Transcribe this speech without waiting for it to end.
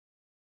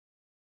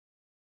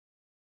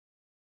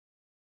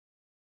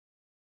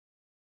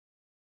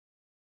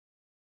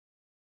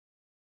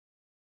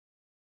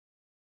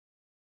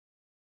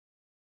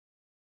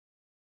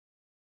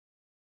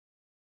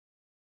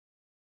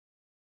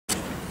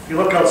you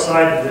look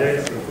outside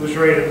today, who's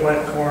ready to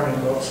plant corn in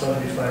about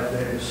 75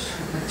 days?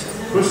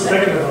 Who's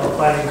thinking about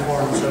planting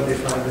corn in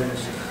 75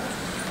 days?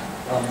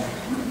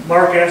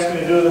 Mark asked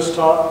me to do this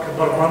talk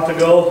about a month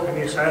ago, and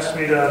he's asked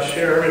me to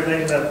share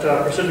everything that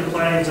precision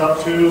planning is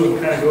up to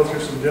and kind of go through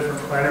some different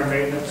planter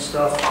maintenance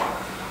stuff.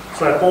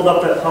 So I pulled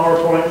up that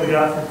PowerPoint we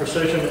got from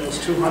Precision. It was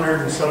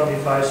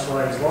 275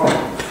 slides long.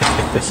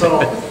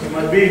 So it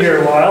might be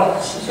here a while.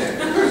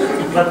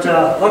 But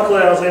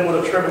luckily I was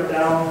able to trim it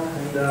down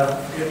and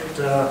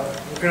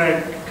we're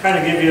going to kind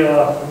of give you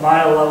a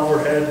mile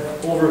overhead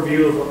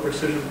overview of what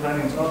precision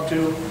planning is up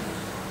to.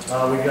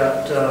 We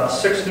got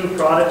 6 new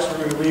products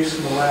we released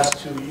in the last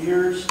 2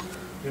 years.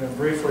 We're going to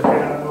briefly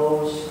hit on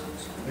those.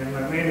 And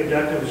my main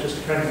objective is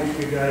just to kind of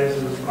get you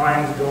guys'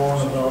 minds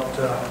going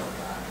about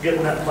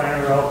getting that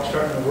planner out,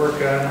 starting to work on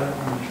it,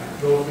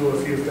 and go through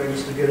a few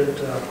things to get it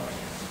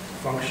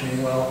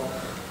functioning well.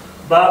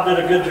 Bob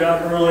did a good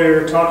job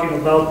earlier talking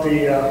about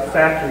the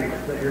factory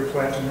that you're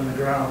planting in the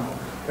ground.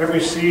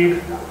 Every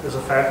seed is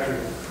a factory.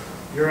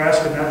 You're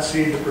asking that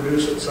seed to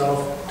produce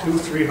itself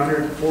 200,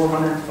 300,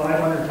 400,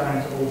 500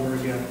 times over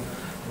again.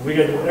 And we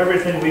got to do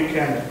everything we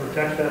can to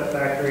protect that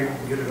factory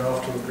and get it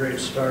off to a great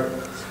start.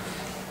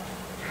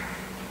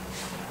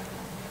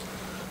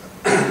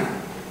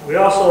 We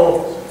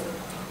also,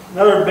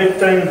 another big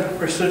thing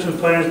precision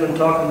planning has been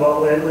talking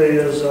about lately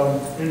is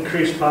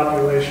increased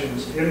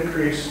populations,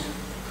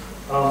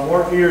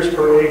 more ears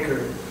per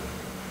acre.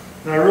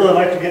 And I really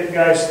like to get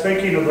guys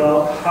thinking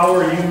about how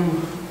are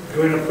you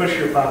going to push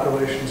your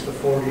populations to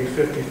 40,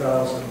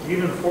 50,000,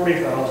 even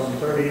 40,000,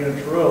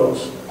 30-inch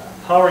rows.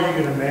 How are you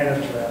going to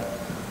manage that?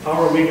 How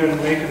are we going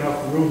to make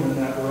enough room in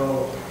that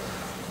row?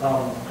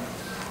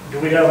 Do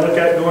we got to look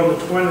at going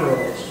to twin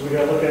rows? Do we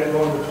got to look at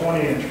going to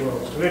 20-inch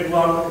rows? Do we have to go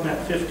out looking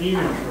at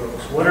 15-inch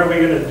rows? What are we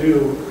going to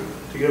do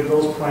to give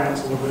those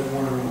plants a little bit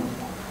more room?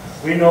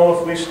 We know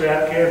if we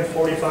stack in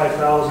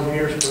 45,000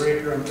 ears per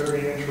acre on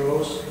 30-inch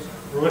rows,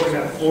 we're looking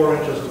at 4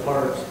 inches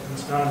apart, and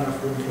it's not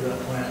enough room for that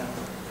plant.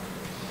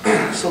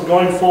 So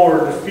going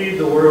forward, to feed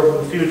the world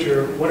in the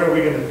future, what are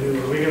we going to do?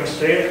 Are we going to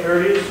stay at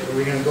 30s? Or are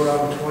we going to go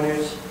down to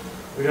 20s?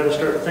 We got to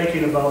start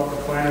thinking about the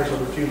planters of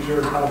the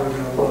future and how they're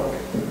going to look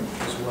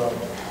as well.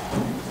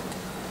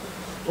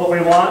 What we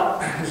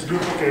want is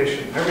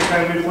duplication. Every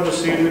time we put a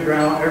seed in the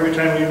ground, every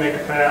time we make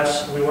a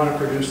pass, we want to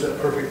produce that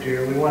perfect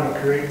year. We want to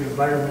create an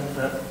environment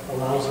that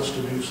allows us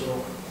to do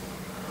so.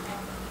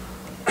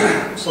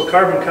 So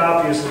carbon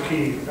copy is the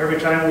key. Every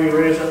time we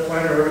raise that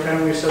planter, every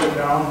time we set it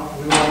down,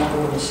 we want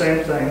to do the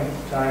same thing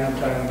time and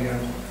time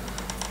again.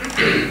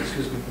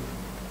 Excuse me.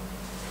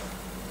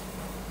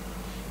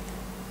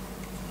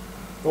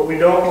 What we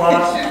don't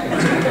want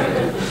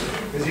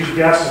is you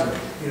guessing,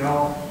 you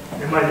know,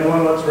 am I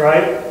doing what's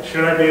right?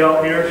 Should I be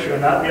out here? Should I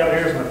not be out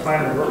here? Is my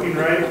planter working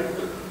right?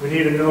 We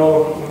need to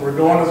know when we're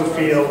going to the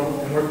field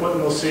and we're putting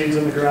those seeds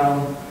in the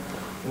ground.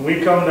 When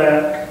we come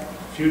back,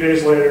 a few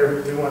days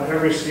later, we want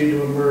every seed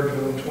to emerge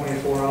within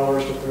 24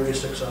 hours to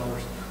 36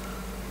 hours.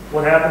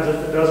 What happens if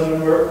it doesn't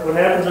emerge? What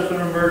happens if it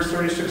emerges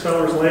 36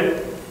 hours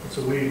late? It's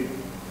a weed.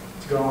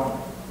 It's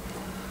gone.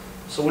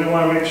 So we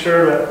want to make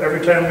sure that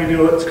every time we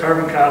do it, it's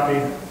carbon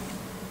copied,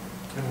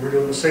 and we're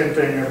doing the same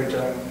thing every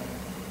time.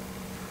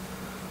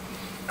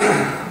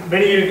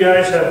 Many of you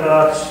guys have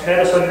had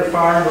us on your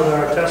farm with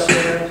our test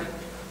stand.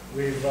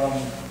 We've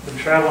been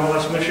traveling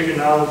West Michigan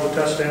now with the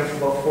test stand for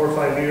about 4 or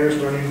 5 years,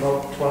 learning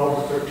about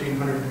 12 to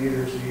 1,300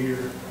 meters a year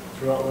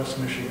throughout West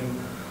Michigan.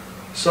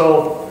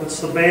 So it's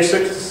the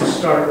basics, it's the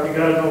start. You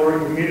got to know where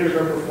your meters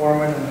are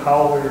performing and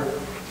how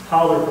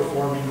they're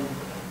performing,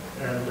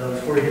 and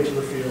before you get to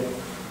the field.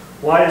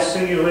 Why is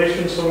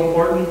singulation so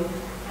important?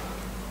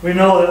 We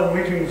know that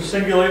when we can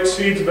singulate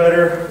seeds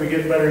better, we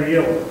get better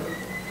yield.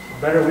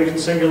 The better we can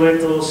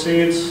singulate those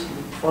seeds, the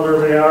further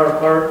they are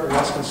apart, the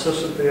less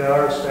consistent they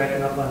are,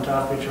 stacking up on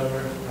top of each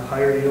other, the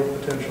higher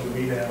yield potential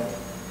we have.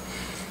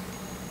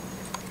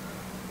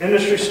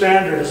 Industry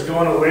standard is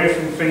going away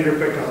from finger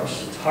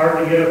pickups. It's hard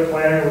to get a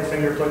planter with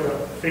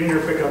finger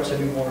pickups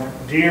anymore.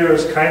 Deere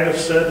has kind of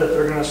said that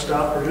they're going to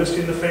stop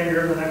producing the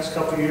finger in the next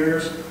couple of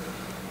years.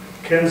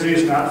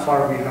 Kenzie's not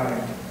far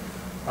behind.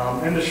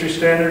 Industry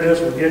standard is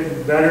we're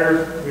getting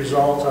better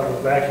results out of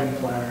a vacuum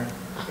planter.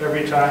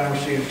 Every time we're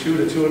seeing 2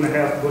 to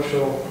 2.5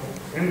 bushel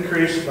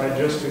increase by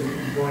just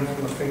going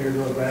from a finger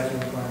to a vacuum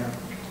planter.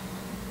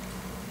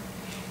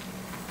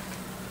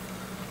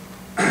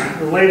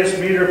 The latest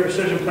meter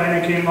precision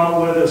planning came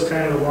out with is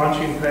kind of a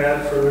launching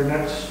pad for the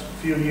next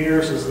few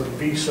years is the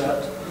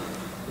V-set.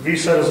 The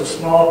V-set is a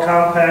small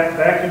compact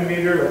vacuum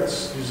meter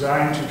that's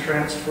designed to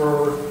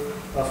transfer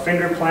a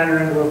finger planter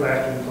into a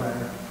vacuum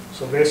planter.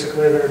 So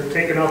basically they're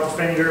taking out the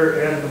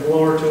finger, adding the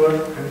blower to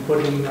it, and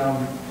putting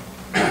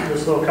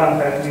this little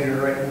compact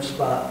meter right in the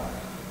spot.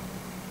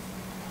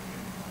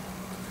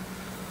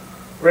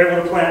 We're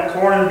able to plant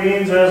corn and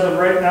beans as of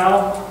right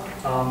now.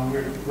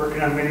 We're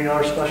working on many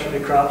other specialty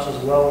crops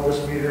as well with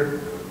this meter.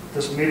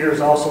 This meter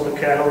is also the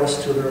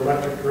catalyst to their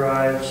electric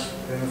drives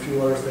and a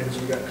few other things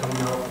we've got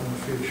coming out in the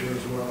future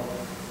as well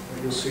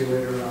that you'll see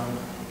later on.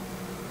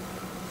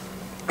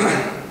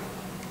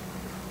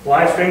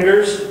 Why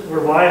fingers?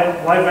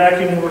 Why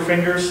vacuum over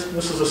fingers?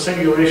 This is a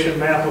simulation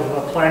map of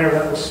a planter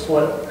that was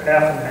split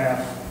half and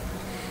half.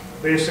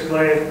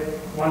 Basically,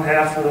 one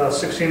half of the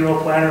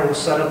 16-row planter was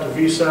set up to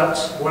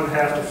V-sets, one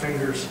half to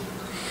fingers.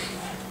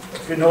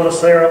 If you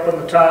notice there up on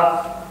the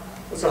top,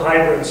 it's a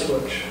hybrid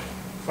switch.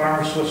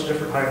 Farmers switch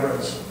different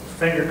hybrids.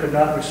 The finger could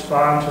not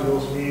respond to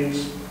those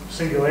needs.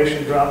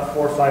 Singulation dropped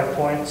 4 or 5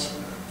 points.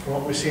 From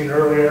what we've seen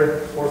earlier,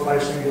 4 or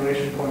 5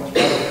 singulation points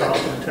probably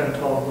cost them 10,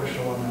 12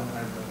 bushel on that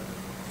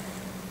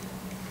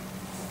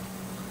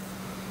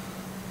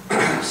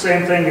hybrid.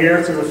 Same thing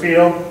here through the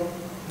field.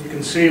 You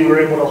can see we're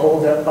able to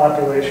hold that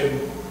population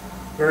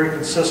very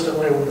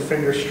consistently with the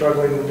fingers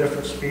struggling with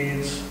different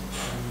speeds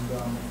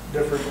and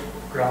different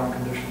ground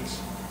conditions.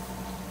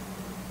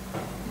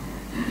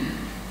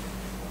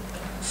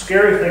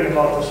 Scary thing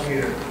about this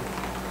meter, the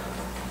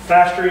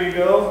faster you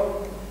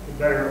go, the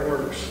better it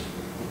works.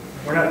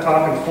 We're not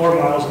talking 4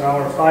 miles an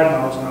hour or 5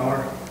 miles an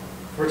hour.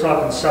 We're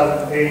talking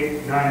 7,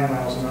 8, 9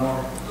 miles an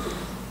hour.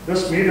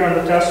 This meter on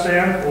the test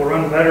stand will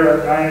run better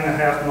at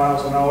 9.5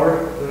 miles an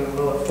hour than it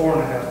will at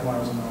 4.5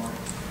 miles an hour.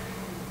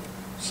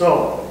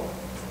 So,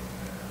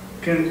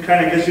 it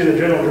kind of gives you the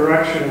general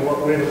direction of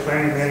what way the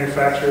planting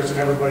manufacturers and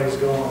everybody's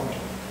going.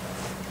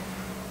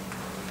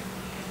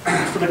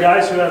 For the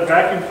guys who have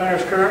vacuum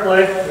planters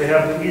currently, they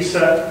have the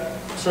E-set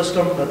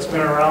system that's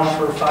been around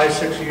for 5,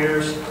 6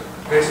 years.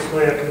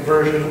 Basically a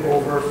conversion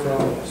over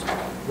from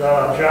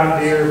the John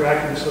Deere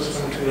vacuum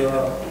system to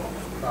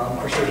a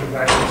precision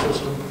vacuum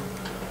system.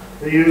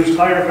 They used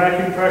higher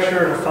vacuum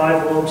pressure and a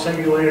 5-lobe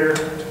simulator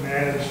to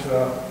manage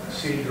the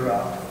seed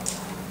drop.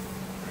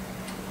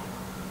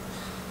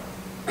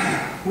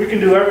 We can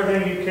do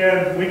everything we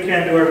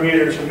can do our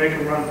meters and make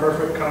them run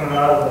perfect coming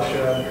out of the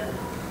shed.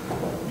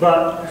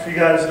 But if you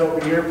guys don't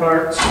do your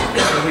parts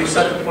and we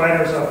set the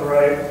planters up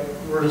right,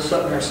 we're just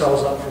setting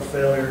ourselves up for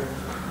failure.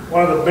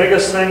 One of the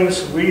biggest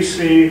things we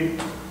see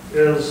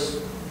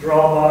is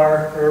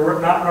drawbar, or we're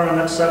not running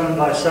that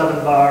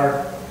 7x7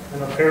 bar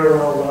in a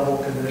parallel level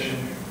condition.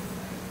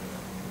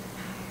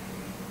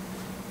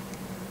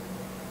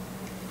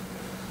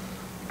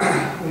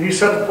 When you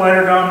set the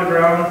planter down on the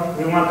ground,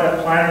 we want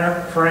that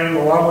planter frame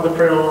along with the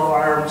parallel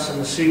arms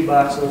and the seed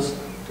boxes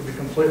to be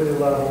completely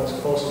level as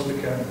close as we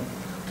can.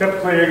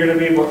 Typically you're going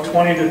to be about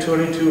 20 to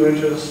 22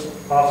 inches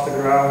off the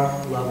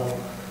ground level.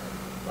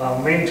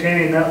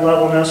 Maintaining that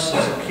levelness is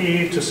a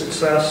key to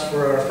success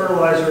for our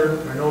fertilizer,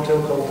 our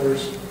no-till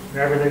coulters, and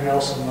everything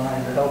else in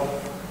line to help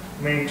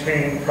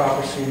maintain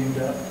proper seeding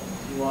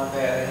depth. You want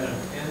that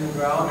in the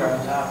ground or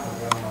on top of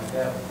the ground like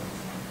that?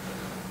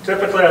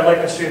 Typically, I'd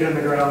like to see it in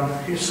the ground.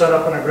 You set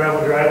up in a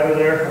gravel driveway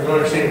there, I'd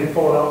rather see you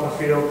pull it out in the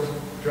field,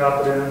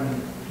 drop it in,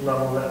 and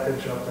level that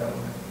pitch up that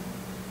way.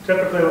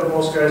 Typically, what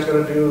most guys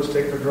got to do is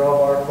take their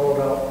drawbar, pull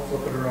it out,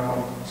 flip it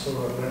around, so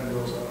that it then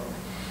goes up.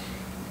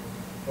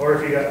 Or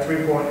if you got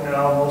 3-point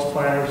now, most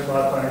planters, a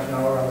lot of planters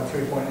now are on a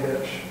 3-point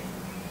hitch,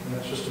 and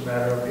it's just a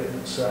matter of getting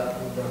it set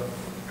with the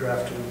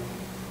draft tube.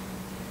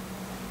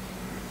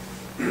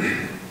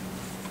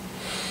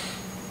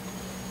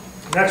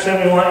 Next thing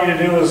we want you to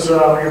do is,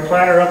 when your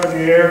planter up in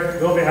the air,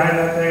 go behind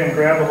that thing and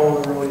grab a hold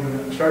of the roll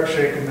unit and start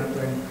shaking that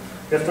thing.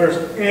 If there's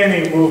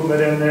any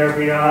movement in there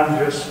beyond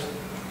just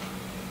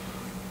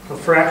a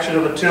fraction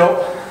of a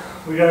tilt,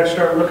 we got to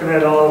start looking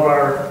at all of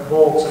our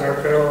bolts and our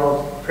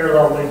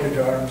parallel linkage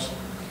arms.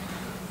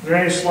 If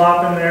there's any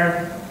slop in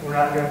there, we're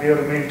not going to be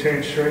able to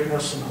maintain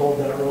straightness and hold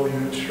that roll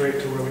unit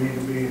straight to where we need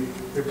to be.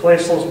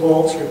 Replace those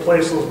bolts,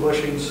 replace those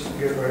bushings,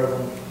 get rid of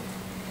them.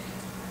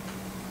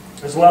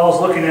 As well as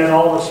looking at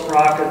all the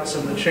sprockets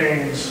and the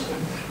chains.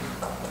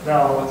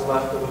 Now, What's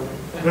left of them?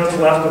 what's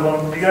left of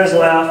them. You guys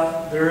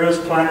laugh, there is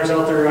planters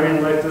out there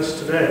running like this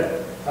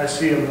today. I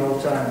see them all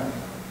the time.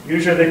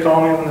 Usually they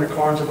call me when their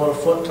corn's about a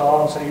foot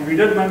tall and say, you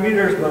redid my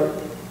meters, but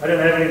I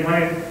didn't have any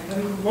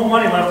money, no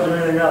money left to do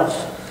anything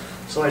else.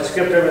 So I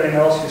skipped everything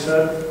else, he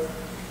said.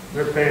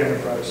 They're paying the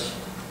price.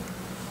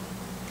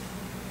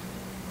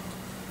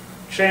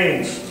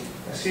 Chains.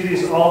 I see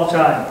these all the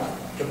time.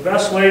 The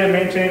best way to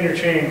maintain your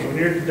chains, when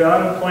you're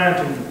done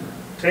planting,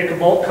 take a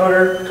bolt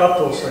cutter, cut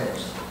those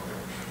things.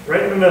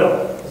 Right in the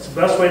middle. It's the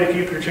best way to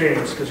keep your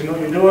chains, because you know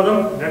what you do with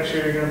them? Next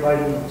year you're going to buy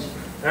new ones.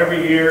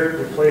 Every year,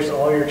 replace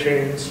all your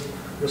chains.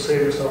 You'll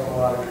save yourself a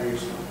lot of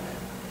grease.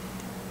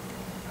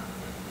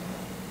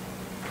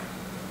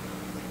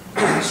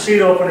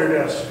 Seed opener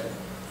disc.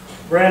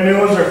 Brand new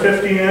ones are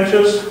 15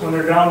 inches. When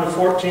they're down to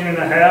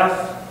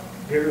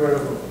 14.5, get rid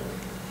of them.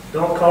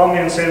 Don't call me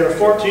and say they're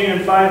 14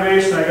 and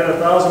 5/8 and I got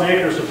 1,000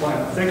 acres to plant.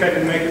 I think I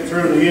can make it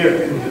through the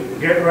year.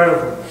 Get rid of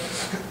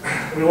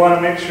them. We want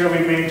to make sure we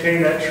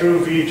maintain that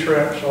true V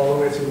trench all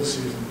the way through the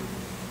season.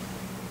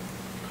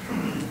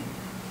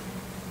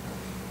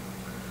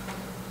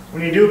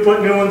 When you do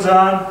put new ones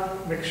on,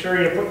 make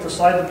sure you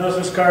slide the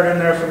business card in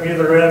there from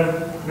either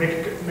end.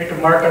 Make a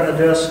mark on the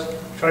disc.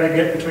 Try to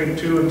get between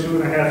 2 and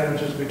 2.5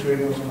 inches between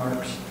those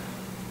marks.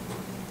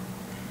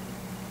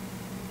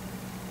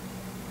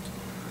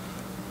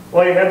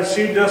 While you have the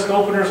seed disc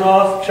openers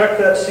off, check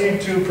that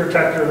seed tube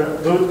protector,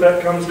 that boot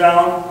that comes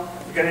down.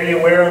 you got any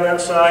wear on that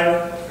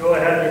side, go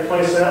ahead and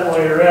replace that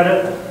while you're at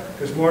it,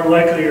 because more than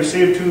likely your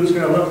seed tube is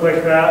going to look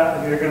like that,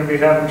 and you're going to be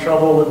having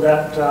trouble with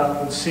that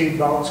with seed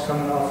bounce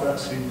coming off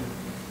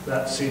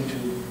that seed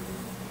tube.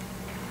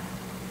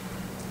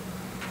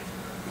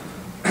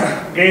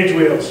 Gauge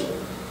wheels.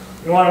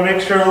 You want to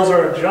make sure those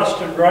are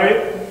adjusted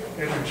right,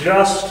 and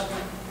just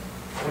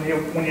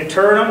when you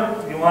turn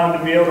them, you want them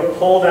to be able to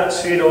pull that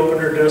seed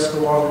opener disc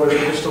along with it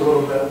just a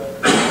little bit.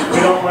 We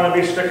don't want to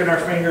be sticking our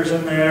fingers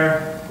in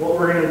there. What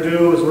we're going to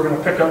do is we're going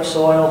to pick up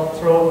soil,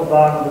 throw it in the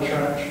bottom of the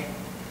trench,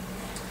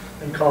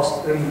 and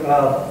cause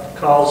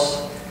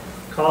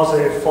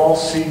a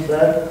false seed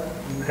bed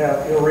and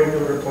have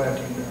irregular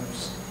planting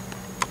depths.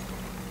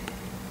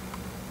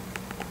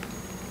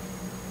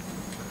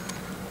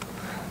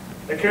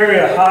 I carry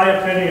a high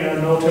opinion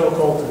on no-till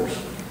coulters,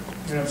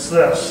 and it's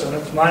this, and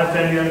it's my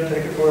opinion,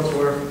 take it for what it's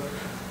worth.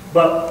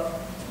 But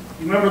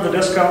you remember the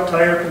discount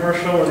tire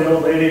commercial where the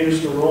old lady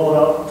used to roll it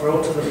out, throw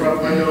it to the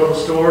front window of the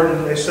store,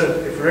 and they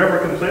said, if you're ever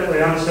completely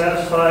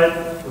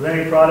unsatisfied with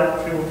any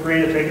product, feel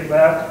free to take it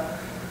back.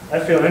 I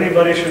feel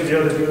anybody should be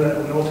able to do that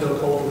with no-till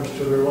coulters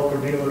to their local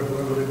dealer,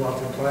 whoever they bought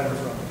their planter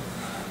from.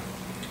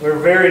 They're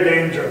very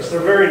dangerous.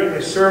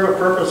 They serve a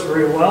purpose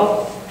very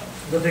well,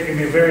 but they can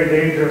be very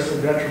dangerous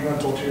and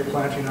detrimental to your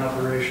planting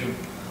operation.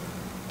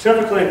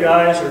 Typically,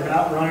 guys are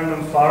not running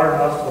them far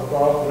enough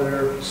above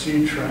their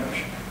seed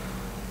trench.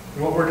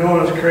 And what we're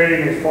doing is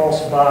creating a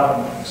false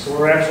bottom. So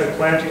we're actually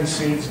planting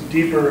seeds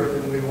deeper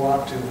than we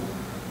want to.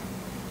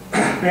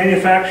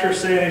 Manufacturers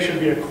say they should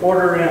be a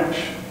 1/4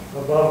 inch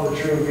above the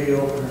true V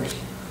openers.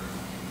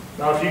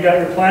 Now if you got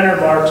your planter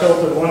bar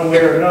tilted one way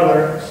or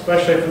another,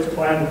 especially if it's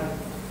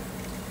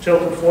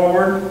tilted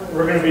forward,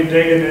 we're going to be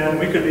digging in.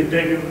 We could be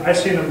digging, I've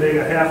seen them dig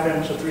a 1/2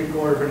 inch to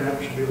 3/4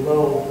 inch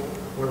below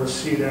where the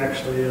seed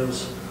actually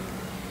is.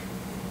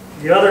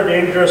 The other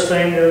dangerous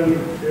thing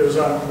is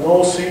on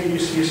low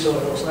CEC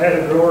soils. I had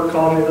a grower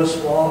call me this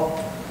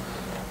fall,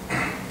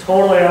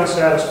 totally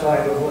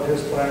unsatisfied with what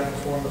his planting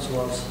performance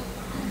was.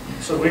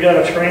 So we got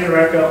a train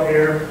wreck out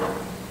here.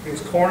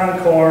 It's corn on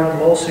corn,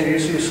 low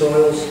CEC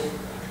soils,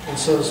 and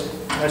says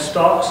my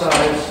stalk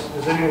size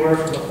is anywhere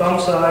from a thumb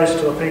size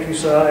to a pinky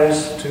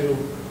size to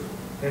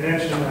 1.5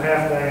 inches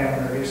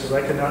diameter. He says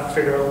I could not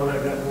figure out what I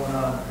got going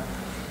on.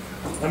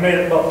 I made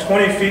it about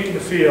 20 feet in the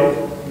field,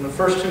 and the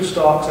first 2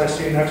 stalks I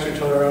see next to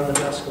each other on the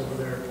desk over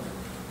there.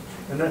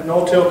 And that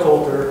no-till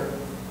coulter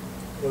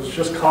was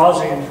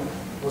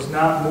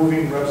not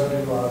moving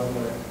residue out of the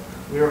way.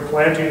 We were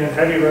planting in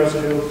heavy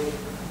residue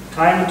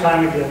time and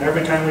time again.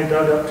 Every time we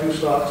dug up 2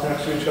 stalks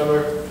next to each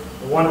other,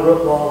 the one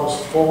root ball was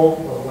full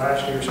of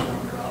last year's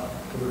corn crop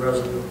to the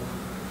residue.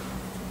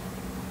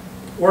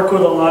 Work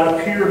with a lot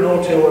of peer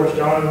no-tillers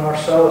down in the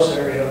Marcellus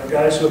area,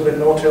 guys who have been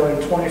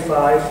no-tilling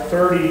 25,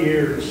 30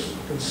 years,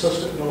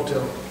 consistent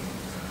no-till.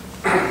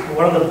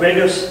 One of the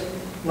biggest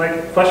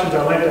questions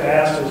I like to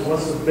ask is,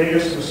 what's the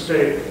biggest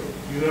mistake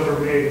you ever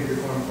made with your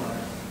corn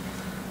planter?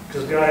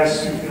 Because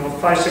guys,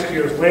 5, 6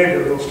 years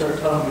later, they'll start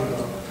telling you about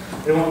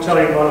it. They won't tell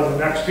you about it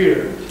the next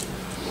year.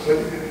 But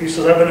he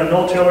says, I've been a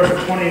no-tiller for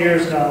 20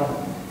 years now.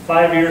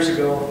 5 years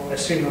ago, I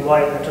seen the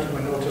light and I took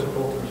my no-till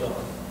coulters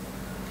off.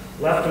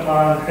 Left them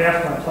on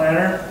half my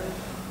planter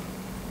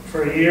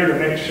for a year to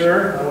make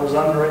sure I was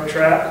on the right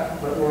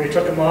track. But when we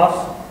took them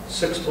off,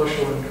 6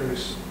 bushel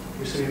increase.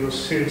 He said he was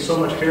seeing so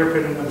much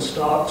hairpinning in the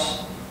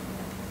stalks,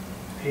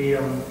 he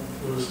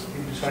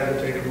decided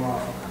to take them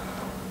off.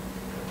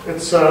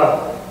 It's,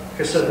 like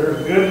I said,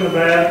 there's good and the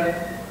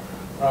bad.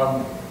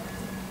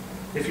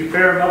 If you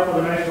pair them up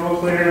with a nice row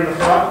cleaner in the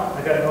front,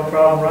 I got no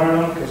problem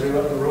running them because they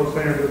let the row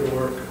cleaner do the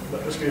work.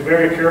 But just be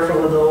very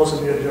careful with those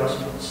and the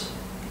adjustments.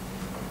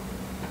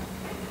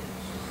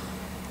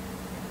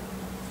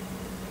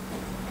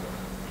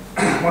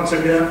 Once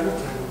again, I go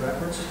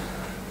backwards.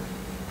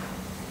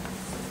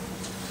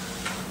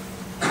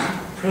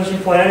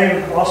 Precision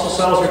Planting also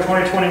sells their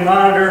 2020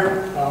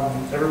 monitor.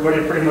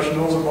 Everybody pretty much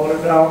knows about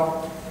it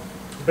now.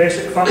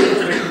 Basic functions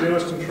we can do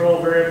is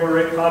control variable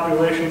rate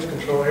populations,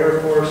 control air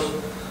force.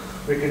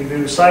 We can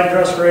do side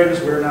dress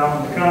rates. We're now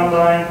in the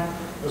combine,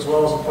 as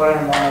well as the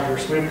planter monitor.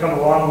 So we've come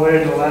a long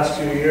way in the last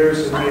few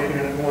years in making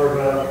it more of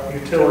a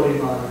utility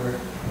monitor.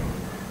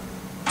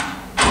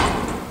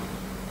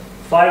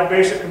 5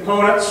 basic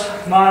components: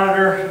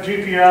 monitor,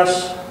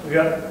 GPS. We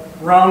got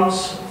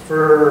rungs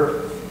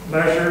for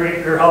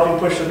measuring or helping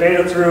push the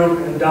data through,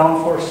 and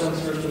downforce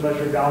sensors to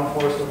measure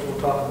downforce, which we'll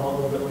talk about a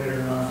little bit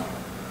later on.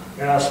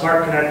 And a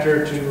smart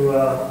connector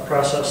to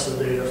process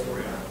the data for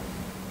you.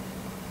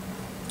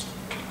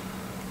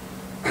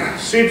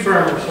 Seed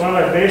firmers, one of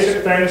my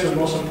basic things and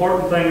most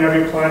important thing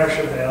every planter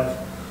should have.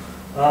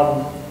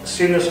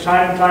 Seen this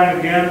time and time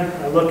again.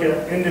 I look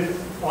at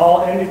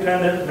all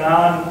independent,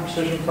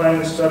 non-precision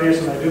planting studies,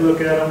 and I do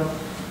look at them.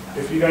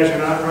 If you guys are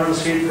not running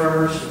seed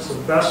firmers, it's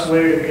the best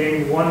way to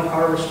gain 1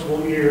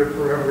 harvestable ear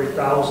for every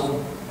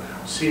 1,000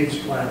 seeds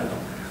planted.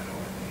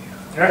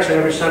 Actually,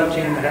 every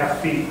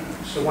 17.5 feet,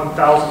 so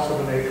 1,000th of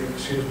an acre,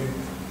 excuse me.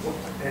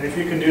 And if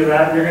you can do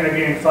that, you're going to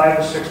gain 5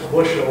 to 6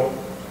 bushel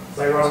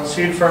by running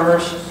seed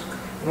firmers.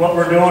 And what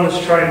we're doing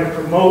is trying to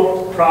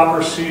promote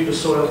proper seed to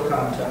soil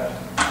contact.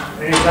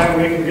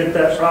 Anytime we can get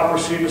that proper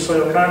seed to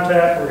soil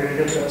contact, we're going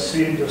to get that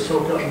seed to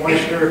soak up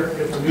moisture,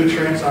 get the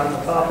nutrients on the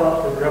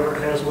pop-up or whatever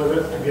it has with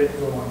it to get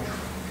going.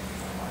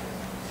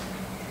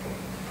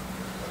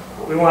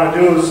 What we want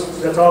to do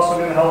is, that's also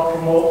going to help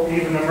promote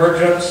even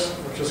emergence,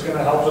 which is going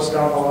to help us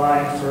down the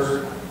line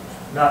for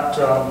not,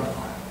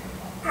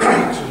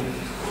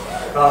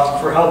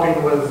 for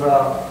helping with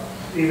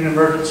even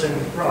emergence in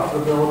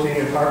profitability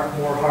and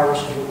more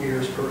harvestable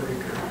ears per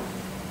acre.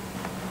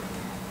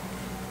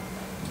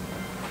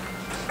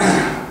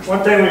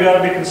 One thing we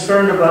got to be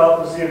concerned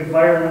about is the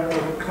environment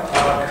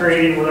we're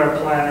creating with our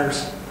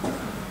planters.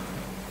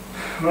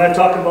 When I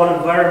talk about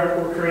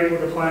environment we're creating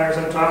with the planters,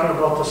 I'm talking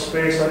about the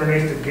space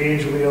underneath the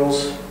gauge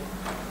wheels.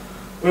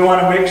 We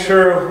want to make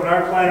sure when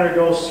our planter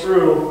goes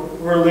through,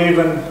 we're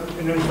leaving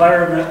an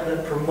environment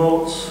that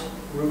promotes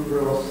root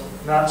growth,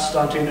 not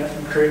stunting it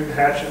and creating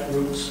hatchet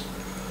roots.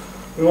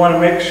 We want to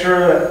make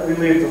sure that we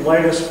leave the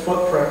lightest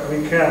footprint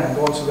we can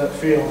going through that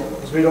field,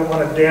 because we don't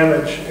want to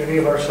damage any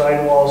of our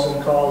sidewalls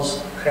and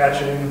cause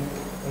hatcheting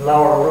and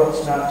allow our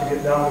roots not to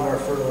get down to our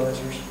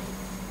fertilizers.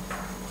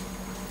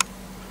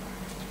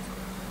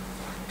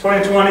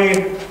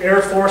 2020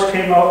 Air Force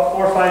came out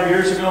 4 or 5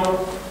 years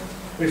ago.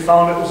 We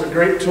found it was a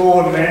great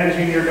tool in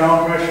managing your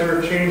down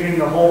pressure, changing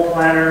the whole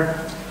planter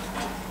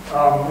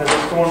as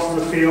it's going through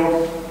the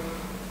field.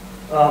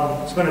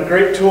 It's been a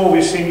great tool.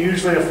 We've seen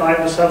usually a 5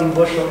 to 7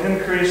 bushel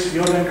increase,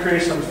 yield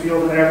increase on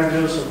field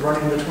averages of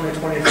running the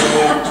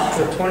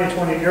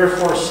 2020 Air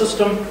Force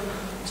system.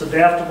 It's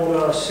adaptable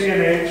to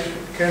CNH,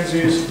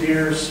 Kenzie's,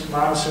 Deere's,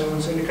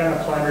 Monsoons, any kind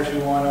of planters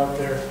you want out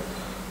there.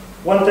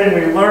 One thing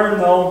we learned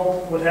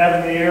though with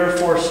having the Air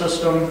Force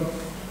system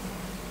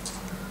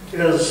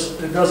is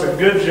it does a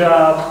good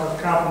job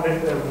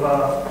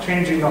of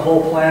changing the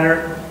whole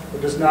planter.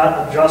 It does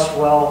not adjust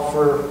well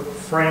for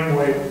frame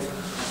weight.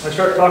 When I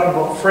start talking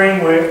about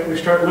frame weight, we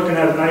start looking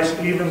at a nice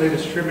evenly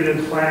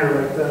distributed planter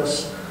like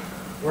this,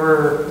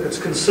 where it's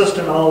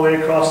consistent all the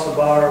way across the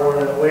bar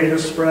where that weight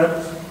is spread.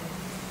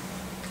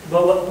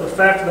 But the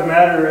fact of the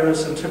matter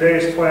is, in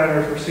today's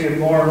planters, we're seeing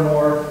more and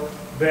more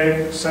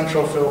big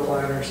central fill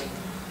planters,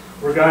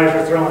 where guys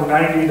are throwing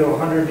 90 to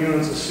 100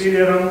 units of seed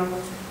in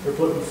them. They're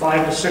putting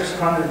 500 to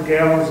 600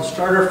 gallons of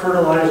starter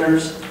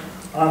fertilizers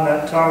on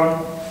that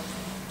tongue.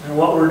 And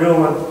what we're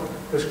doing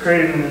is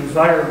creating an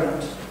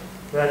environment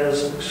that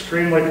is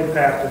extremely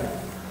compacted.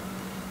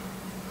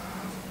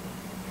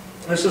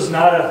 This is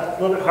not a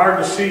little bit hard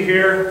to see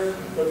here,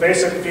 but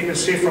basically if you can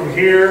see from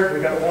here,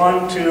 we've got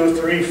 1, 2,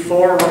 3,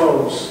 4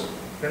 rows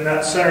in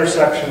that center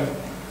section.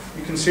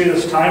 You can see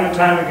this time and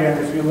time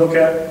again if you look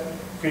at,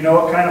 if you know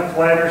what kind of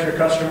planters your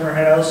customer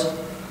has,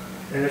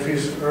 and if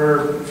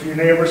your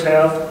neighbors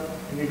have,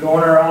 and you're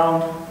going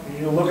around and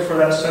you look for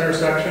that center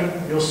section,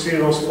 you'll see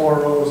those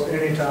 4 rows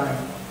anytime.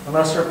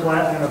 Unless they're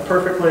planted in a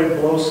perfectly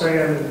blow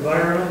sand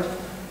environment,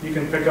 you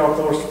can pick out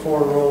those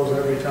 4 rows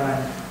every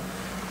time.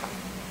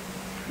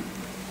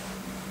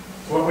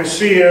 What we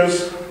see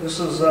is, this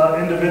is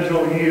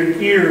individual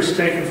ears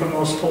taken from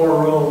those 4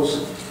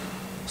 rows.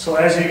 So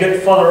as you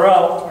get further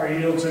out, our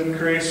yields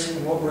increase,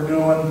 and what we're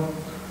doing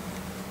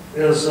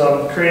is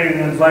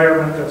creating an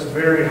environment that's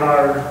very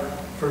hard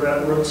for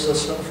that root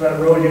system, for that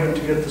row unit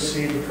to get the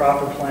seed to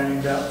proper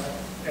planting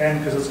depth,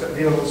 and because it's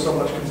dealing with so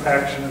much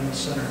compaction in the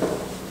center.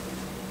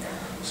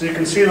 So you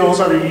can see those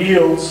are the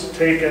yields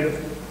taken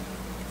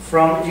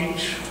from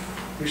each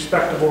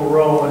respectable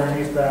row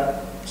underneath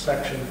that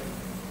section.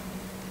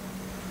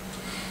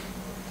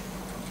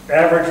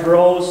 Average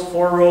rows,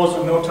 4 rows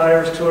with no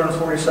tires,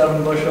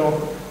 247 bushel.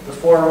 The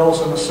 4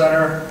 rows in the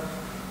center,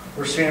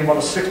 we're seeing about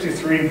a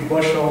 63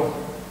 bushel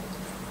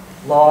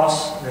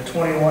loss and a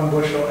 21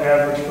 bushel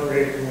average per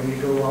acre when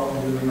you go out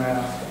and do the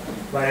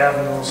math by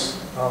having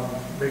those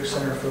big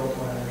center fill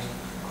planters.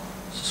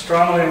 So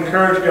strongly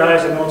encourage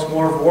guys, I know it's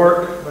more of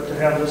work, but to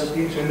have this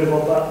each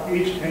individual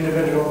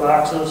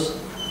boxes,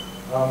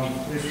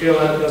 we feel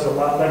that it does a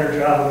lot better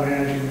job of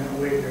managing that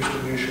weight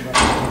distribution up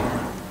there.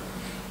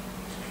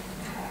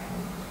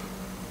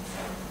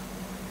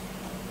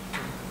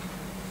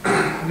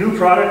 New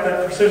product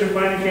that Precision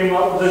Planting came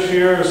out with this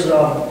year is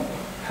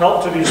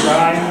help to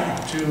design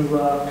to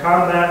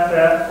combat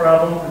that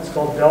problem. It's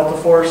called Delta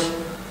Force.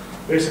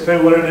 Basically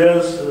what it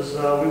is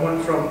we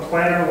went from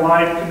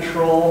planter-wide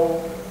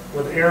control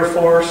with Air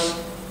Force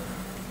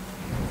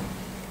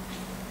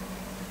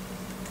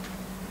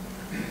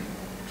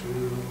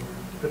to,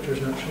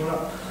 picture's not showing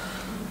up.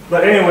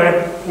 But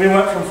anyway, we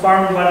went from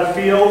farming by the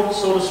field,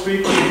 so to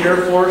speak, to the Air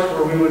Force,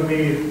 where we would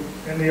be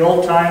in the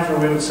old times where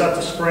we would set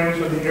the springs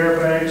with the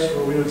airbags,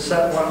 where we would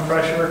set one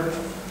pressure.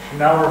 And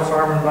now we're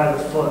farming by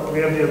the foot. We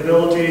have the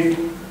ability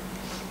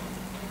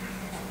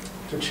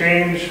to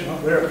change, oh,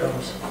 there it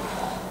comes.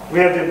 We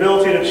have the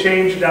ability to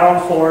change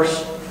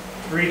downforce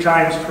 3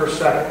 times per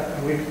second.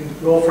 And we can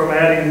go from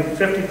adding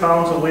 50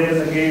 pounds of weight in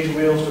the gauge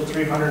wheels to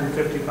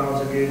 350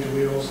 pounds of gauge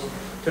wheels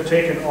to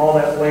taking all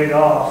that weight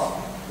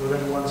off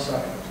within 1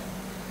 second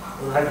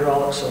with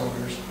hydraulic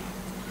cylinders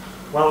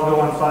while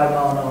going 5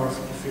 mile an hour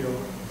through the field.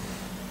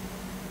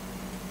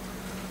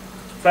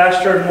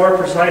 Faster and more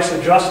precise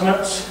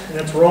adjustments, and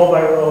it's row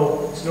by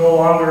row. It's no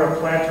longer a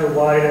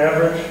planter-wide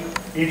average.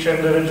 Each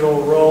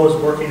individual row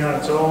is working on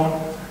its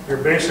own. You're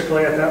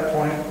basically at that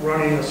point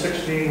running a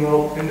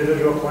 16-row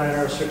individual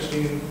planter,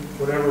 16,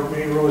 whatever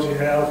many rows you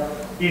have.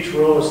 Each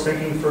row is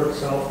thinking for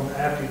itself and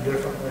acting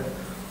differently.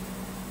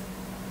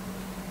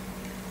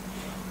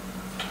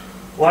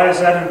 Why is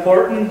that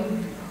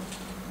important?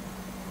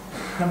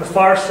 On the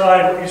far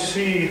side, what you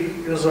see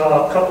is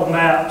a couple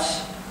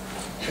maps.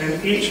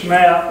 And each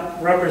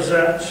map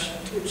represents,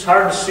 it's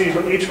hard to see,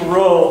 but each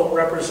row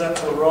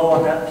represents a row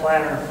on that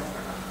planter.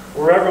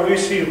 Wherever we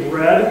see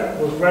red,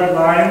 with red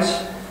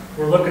lines,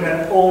 we're looking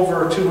at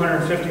over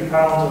 250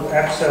 pounds of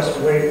excess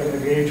weight in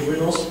the gauge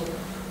wheels.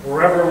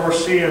 Wherever we're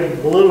seeing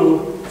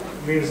blue,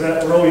 means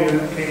that row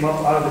unit came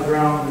up out of the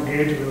ground and the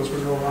gauge wheels were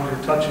no longer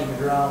touching the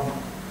ground.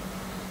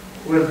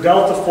 With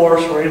delta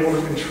force, we're able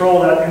to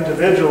control that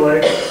individually.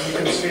 You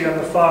can see on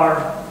the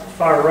far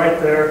right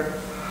there,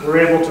 we're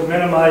able to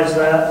minimize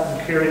that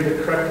and carry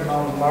the correct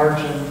amount of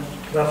margin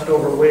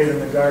leftover weight in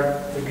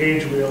the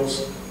gauge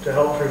wheels to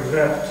help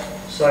prevent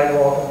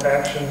sidewall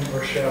compaction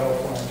or shallow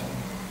planting.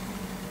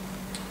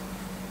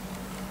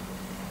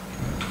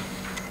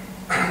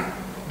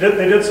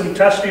 They did some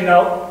testing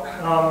out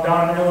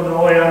down in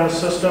Illinois on the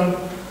system.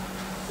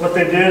 What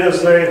they did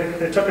is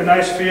they took a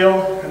nice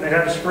field and they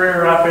had a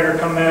sprayer operator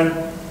come in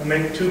and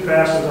make 2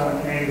 passes on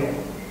an angle.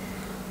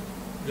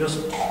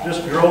 Just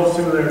drove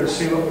through there to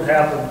see what would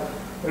happen.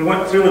 We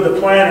went through with the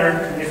planter,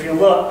 and if you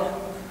look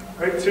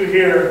right through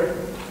here,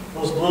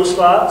 those blue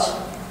spots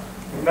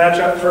match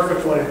up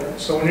perfectly.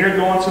 So when you're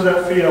going through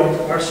that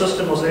field, our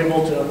system was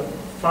able to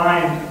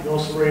find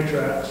those spray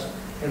tracks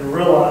and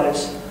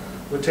realize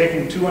with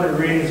taking 200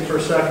 readings per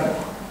second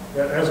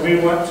that as we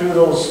went through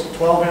those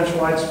 12-inch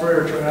wide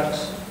sprayer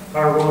tracks,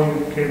 our row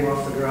unit came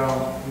off the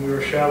ground and we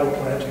were shallow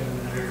planting in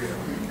that area.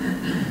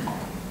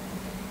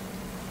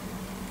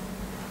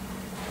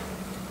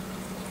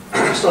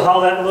 So how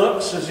that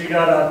looks is you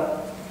got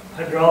a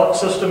hydraulic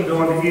system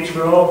going to each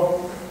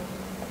row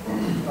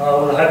with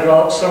a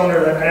hydraulic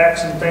cylinder that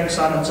acts and thinks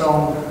on its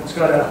own. It's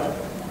got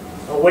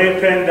a weigh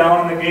pin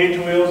down in the gauge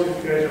wheels.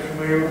 If you guys are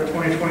familiar with the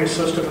 2020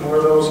 system and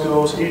where those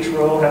goes, each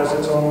row has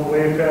its own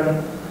weigh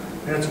pin.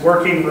 And it's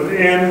working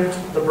within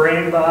the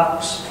brain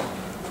box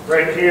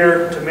right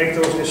here to make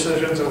those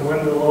decisions of when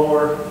to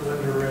lower,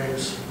 when to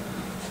raise.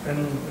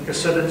 And like I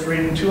said, it's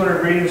reading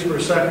 200 readings per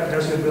second. It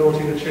has the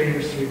ability to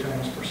change 3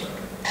 times per second.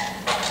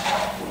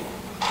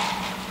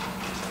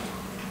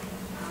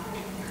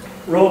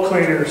 Row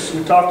cleaners.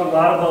 We talked a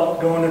lot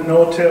about going to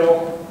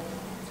no-till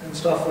and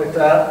stuff like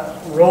that.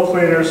 Row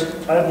cleaners,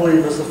 I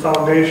believe, is the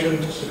foundation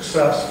to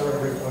success for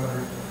every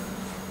planter.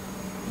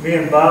 Me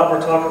and Bob were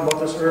talking about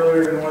this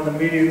earlier in one of the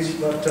meetings,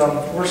 but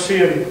we're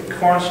seeing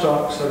corn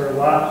stalks that are a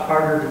lot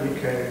harder to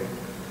decay.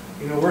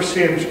 You know, we're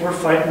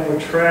fighting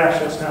with trash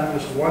that's not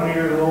just 1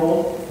 year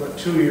old, but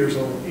 2 years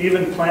old.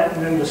 Even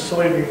planting into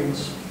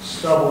soybeans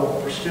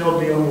stubble, we're still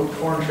dealing with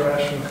corn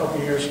trash from a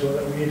couple years ago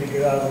that we need to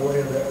get out of the way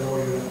of that row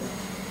unit.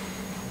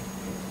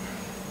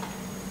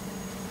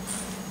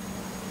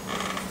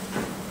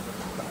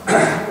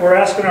 We're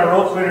asking our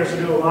row cleaners to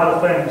do a lot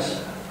of things.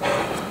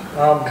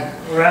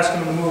 We're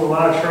asking them to move a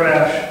lot of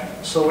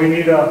trash, so we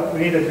need a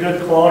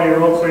good quality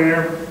row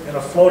cleaner, and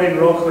a floating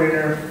row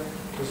cleaner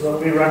is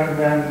what we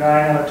recommend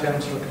 9 out of 10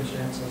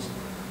 circumstances.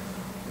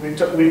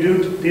 We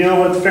do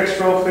deal with fixed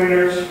row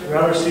cleaners. We'd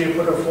rather see you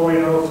put a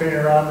floating row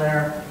cleaner on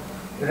there.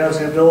 It has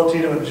the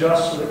ability to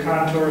adjust to the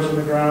contours of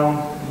the ground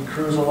and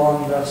cruise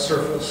along the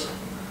surface.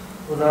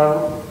 With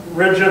a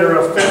rigid or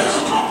a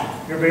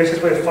fixed, you're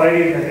basically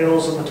fighting the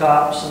hills and the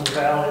tops and the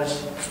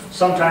valleys.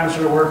 Sometimes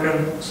they're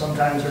working,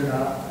 sometimes they're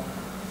not.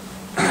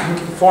 We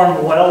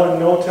perform well in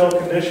no-till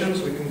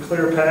conditions. We can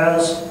clear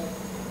paths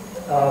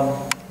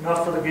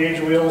enough for the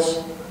gauge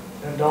wheels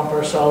and dump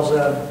ourselves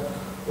in.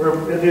 We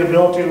have the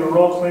ability of a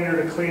row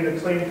cleaner to clean a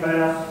clean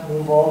path,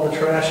 move all the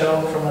trash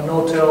out from a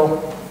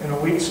no-till in a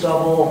wheat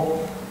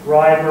stubble,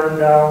 rye burn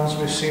downs.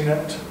 We've seen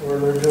it where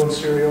they're doing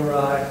cereal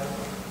rye.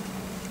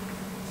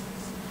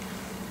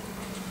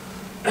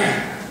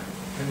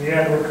 In the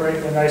end, we're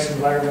creating a nice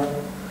environment.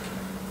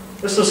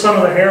 This is some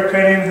of the hair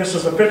pinning. This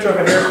is a picture of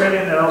a hair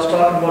pinning that I was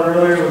talking about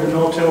earlier with the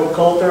no-till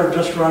coulter,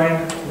 just running,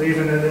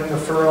 leaving it in the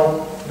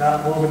furrow,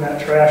 not moving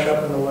that trash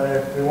up in the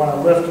way. We want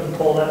to lift and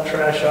pull that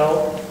trash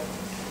out.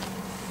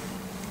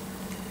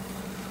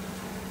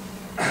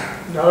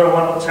 Another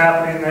one that's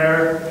happening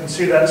there, you can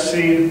see that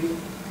seed,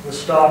 the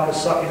stalk is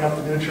sucking up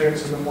the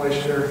nutrients and the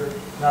moisture,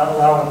 not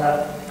allowing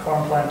that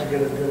corn plant to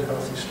get a good,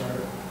 healthy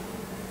start.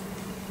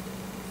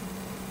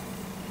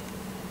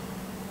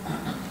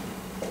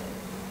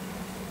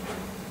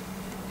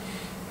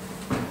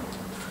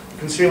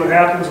 You can see what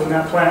happens when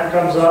that plant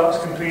comes up.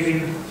 It's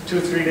competing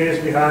 2-3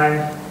 days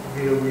behind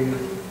via weed.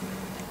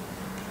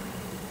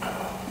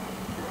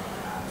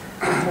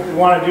 What we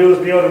want to do is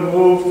be able to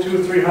move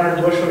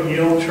 200-300 bushel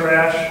yield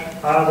trash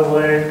out of the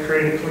way,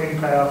 create a clean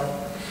path.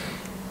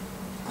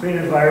 clean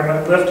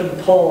environment, lift and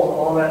pull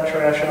all that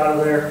trash out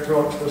of there,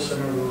 throw it to the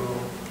center of the row.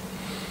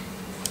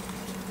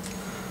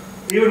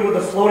 Even with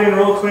the floating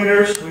row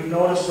cleaners, we've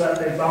noticed that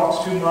they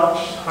bounce too much,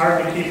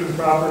 hard to keep in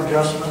proper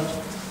adjustment.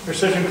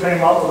 Precision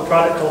came out with a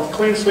product called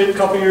Clean Sweep a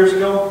couple years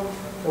ago,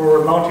 where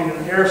we're mounting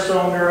an air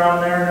cylinder on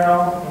there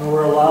now, and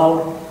we're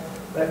allowed,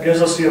 that gives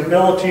us the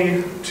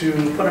ability to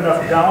put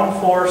enough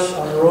downforce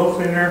on the row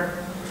cleaner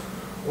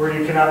where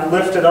you cannot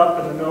lift it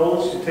up in the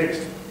nose. It takes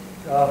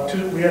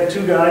we had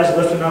 2 guys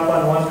lifting up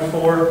on one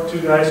before,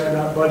 2 guys could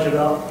not budge it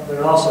up, but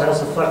it also has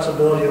the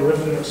flexibility of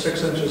lifting it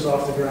 6 inches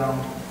off the ground.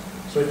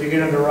 So if you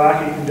get into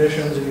rocky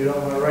conditions and you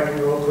don't want to wreck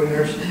your row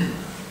cleaners,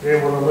 you're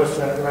able to lift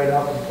that right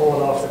up and pull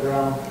it off the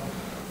ground.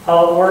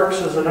 How it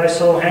works is a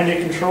nice little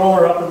handy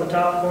controller up in the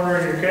top corner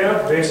of your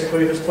cab.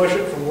 Basically just push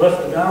it from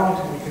lift to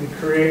down, and you can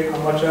create how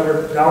much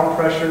ever down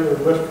pressure or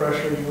lift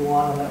pressure you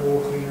want on that row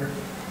cleaner.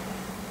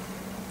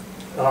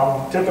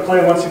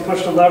 Typically once you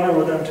push the lever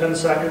within 10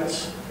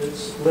 seconds,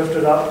 it's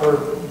lifted up or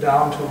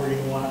down to where you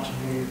want it to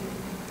be.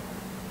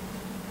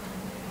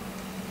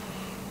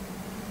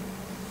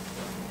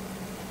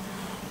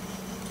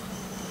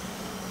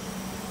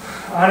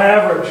 On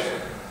average,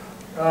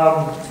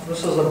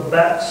 this is a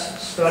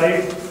BETS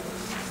study.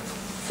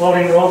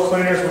 Floating row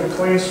cleaners with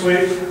Clean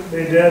Sweep,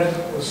 they did,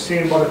 was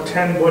seeing about a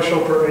 10 bushel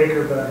per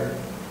acre better.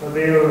 They'll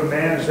be able to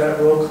manage that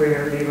row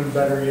cleaner even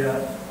better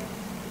yet.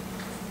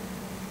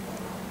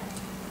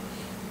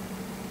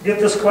 Get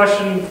this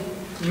question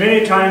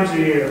many times a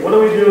year. What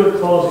do we do with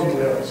closing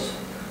wheels?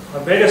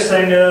 The biggest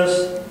thing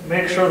is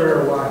make sure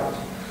they're aligned.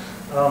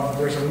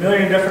 There's a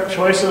million different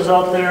choices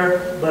out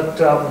there, but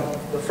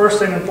the first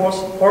thing and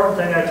most important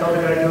thing I tell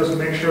the guy to do is to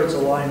make sure it's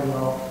aligned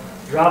well.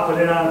 Drop it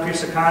in on a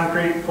piece of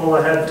concrete, pull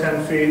ahead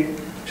 10 feet,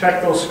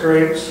 check those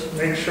scrapes,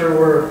 make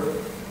sure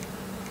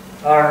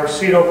our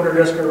seat opener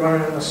disc are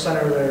running in the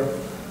center there.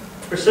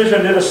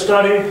 Precision did a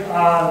study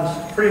on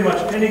pretty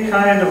much any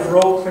kind of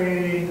row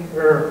cleaning,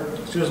 or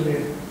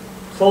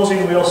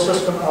closing wheel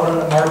system out in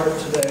the market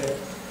today,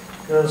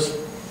 because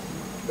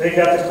they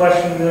got the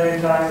question a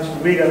million times,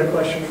 we got the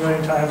question a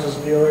million times as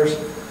dealers.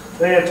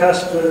 They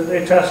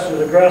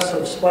tested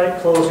aggressive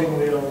spike closing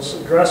wheels.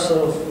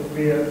 Aggressive would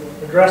be a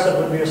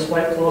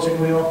spike closing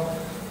wheel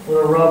with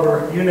a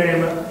rubber, you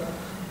name it.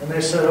 And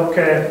they said,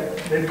 okay,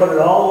 they put it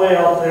all the way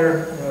out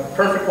there in a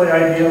perfectly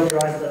ideal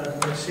drive bed,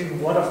 and they see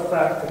what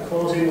effect the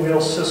closing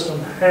wheel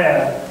system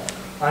had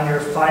on your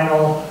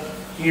final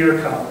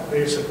ear count,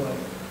 basically.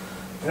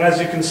 And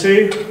as you can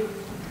see,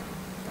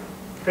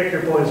 pick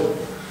your poison.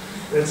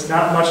 It's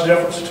not much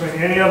difference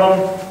between any of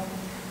them.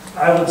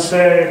 I would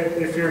say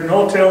if you're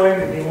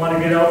no-tilling and you want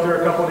to get out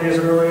there a couple of days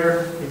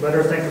earlier, you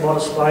better think about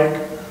a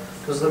spike.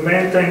 Because the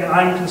main thing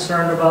I'm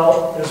concerned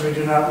about is we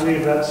do not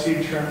leave that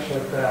seed trench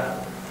like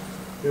that.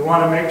 We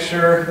want to make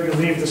sure you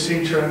leave the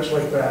seed trench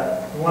like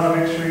that. We want to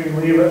make sure you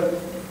leave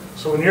it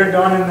so when you're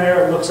done in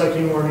there, it looks like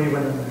you weren't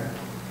even in there.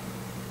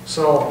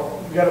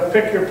 So you got to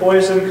pick your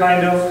poison,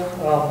 kind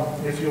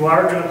of. If you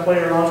are going to play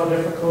around with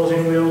different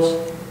closing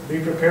wheels, be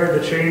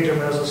prepared to change them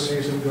as the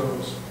season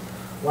goes.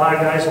 A lot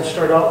of guys will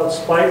start out with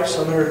spikes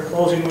on their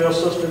closing wheel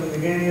system at the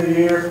beginning of the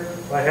year.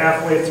 By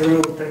halfway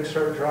through, when things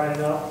start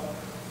drying up,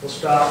 they'll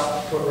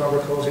stop, put rubber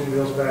closing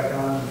wheels back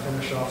on, and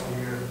finish off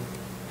the year.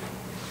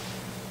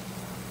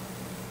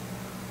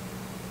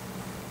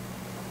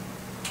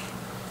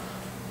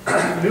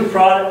 New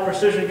product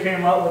Precision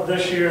came out with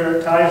this year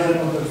that ties in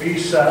with the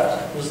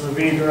V-set is the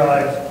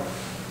V-drive.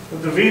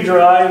 With the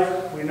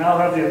V-drive, we now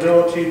have the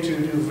ability to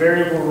do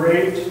variable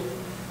rate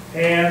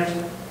and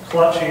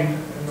clutching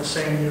in the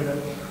same unit.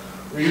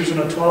 We're using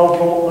a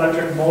 12-volt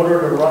electric motor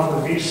to run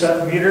the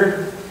V-set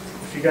meter.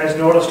 If you guys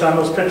noticed on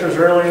those pictures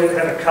earlier, it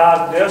had a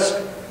cog disc.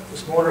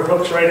 This motor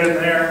hooks right in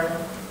there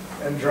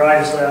and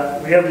drives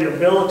that. We have the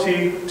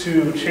ability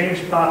to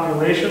change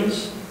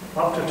populations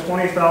up to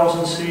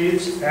 20,000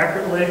 seeds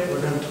accurately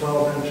within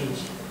 12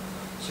 inches.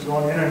 So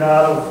going in and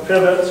out of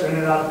pivots, in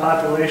and out of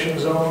population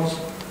zones,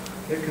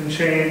 it can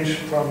change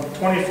from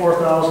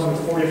 24,000 to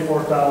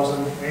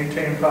 44,000,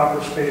 maintain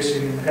proper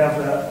spacing, and have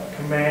that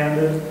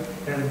commanded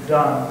and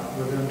done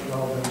within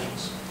 12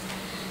 inches.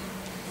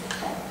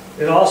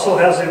 It also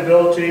has the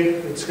ability,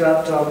 it's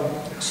got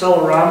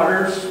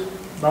accelerometers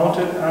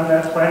mounted on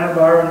that planter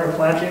bar when you're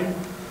planting.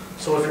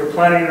 So if you're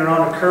planting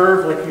around a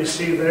curve like you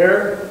see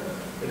there,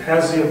 it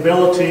has the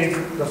ability,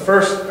 the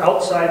first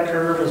outside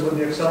curve is when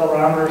the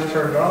accelerometer is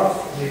turned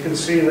off. And you can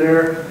see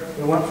there,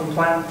 we went from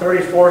planting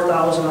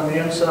 34,000 on the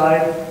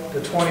inside to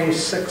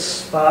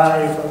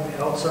 26,500 on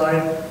the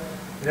outside.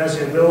 It has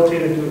the ability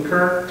to do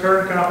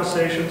turn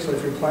compensation, so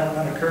if you're planting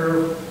on a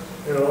curve,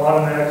 it'll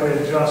automatically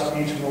adjust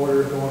each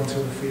motor going to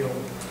the field.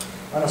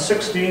 On a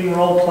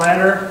 16-row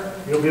planter,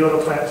 you'll be able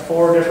to plant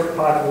 4 different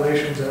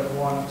populations at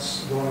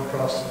once going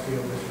across the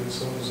field if you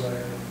so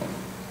desire.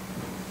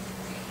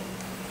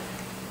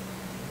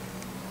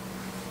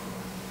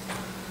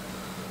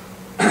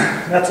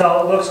 That's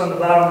how it looks on the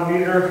bottom of the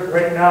meter.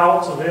 Right now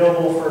it's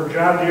available for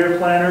John Deere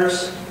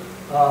planters,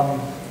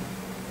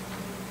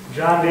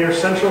 John Deere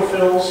central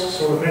fills,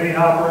 so the mini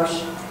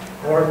hoppers,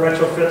 or it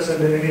retrofits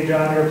into any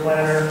John Deere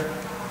planter.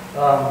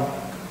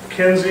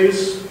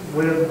 Kinsey's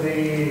with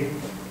the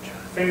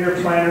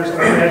finger planters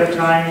ahead of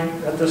time.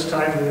 At this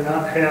time, we do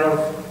not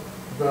have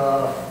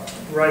the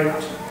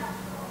right.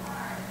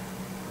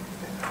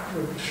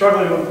 We're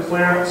struggling with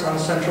clearance on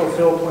central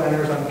fill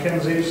planters on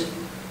Kinsey's,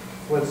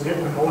 with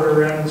getting the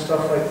motor in and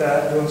stuff like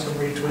that, doing some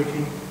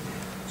retweaking.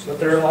 But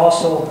they're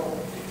also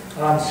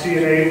on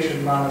C&H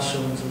and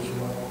monsoons as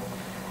well.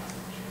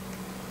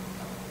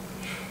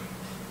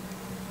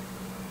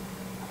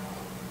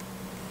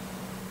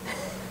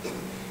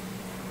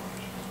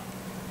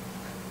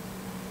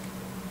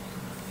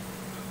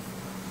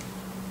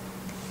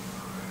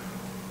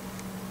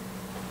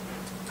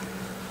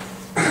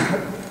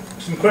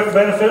 Some quick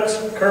benefits: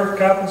 curve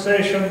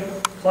compensation,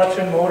 clutch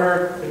and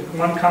motor,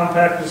 one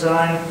compact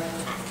design.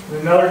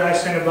 And another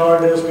nice thing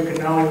about it is we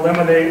can now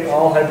eliminate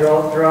all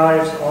hydraulic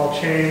drives, all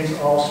chains,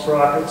 all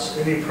sprockets,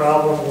 any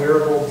problem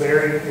wearable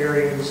bearing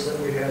areas that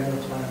we had in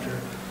the planter.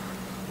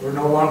 We're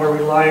no longer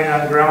relying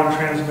on ground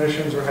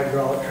transmissions or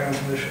hydraulic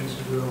transmissions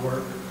to do the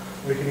work.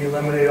 We can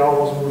eliminate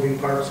all those moving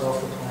parts off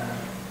the planter.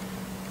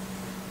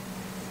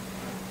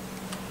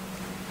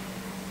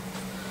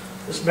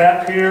 This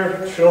map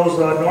here shows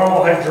the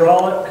normal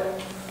hydraulic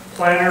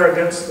planter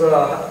against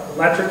the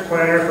electric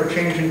planter for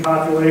changing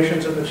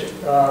populations and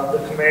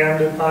the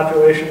commanded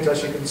populations.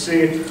 As you can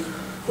see,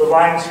 the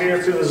lines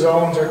here through the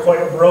zones are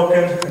quite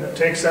broken, and it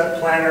takes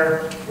that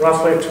planter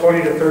roughly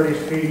 20 to 30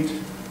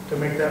 feet to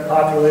make that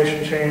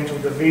population change.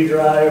 With the V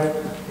drive,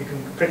 you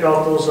can pick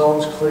out those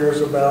zones clear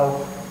as a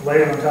bell, lay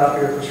them on top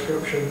of your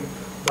prescription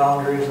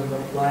boundaries, and the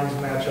lines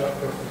match up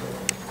perfectly.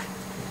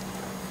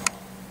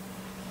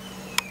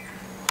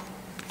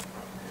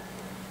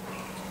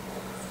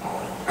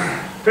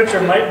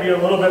 Picture might be a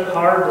little bit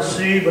hard to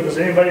see, but does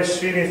anybody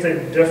see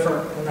anything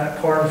different in that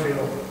cornfield?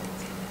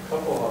 A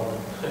couple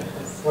of them.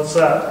 What's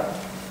that?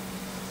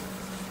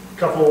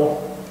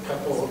 Couple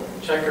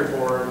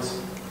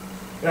checkerboards.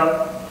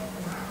 Yep.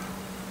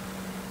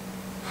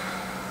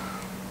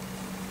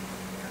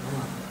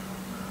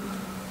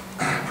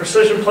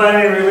 Precision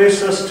Planting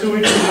released this 2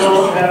 weeks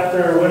ago at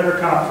their winter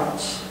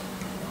conference.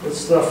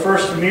 It's the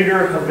first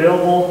meter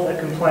available that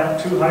can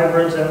plant 2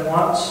 hybrids at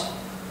once.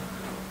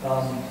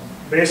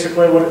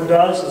 Basically what it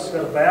does is it's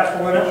got a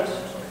baffle in it,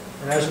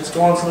 and as it's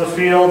going through the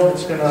field,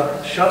 it's going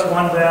to shut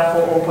one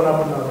baffle, open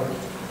up another.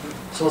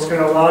 So it's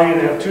going to allow you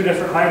to have 2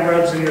 different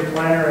hybrids in your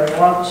planter at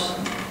once.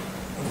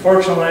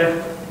 Unfortunately,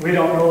 we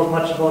don't know as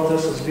much about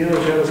this as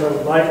dealers yet as I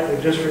would like. They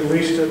just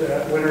released it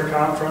at winter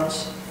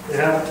conference. They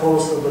haven't told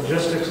us the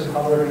logistics and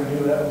how they're going to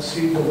do that and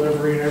seed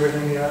delivery and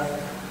everything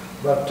yet.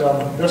 But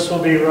this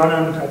will be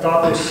running, I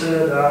thought they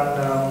said,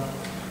 on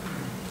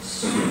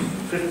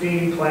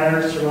 15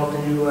 planters throughout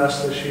the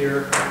U.S. this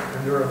year,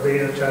 and they're a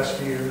beta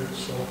test year.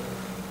 So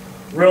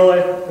really,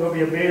 it'll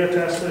be a beta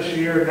test this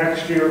year.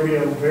 Next year will be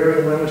a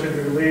very limited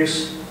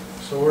release.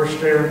 So we're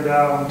staring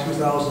down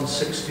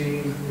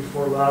 2016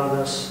 before a lot of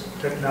this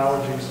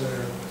technology is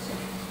there.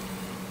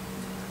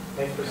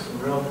 Make for some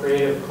real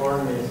creative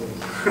corn mazes.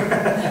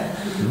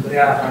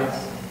 Yeah.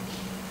 Nice.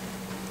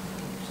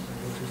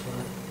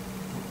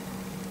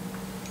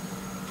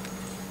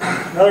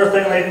 Another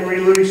thing they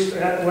released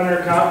at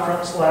winter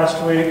conference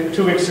last week,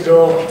 2 weeks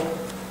ago,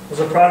 was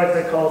a product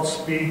they called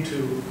Speed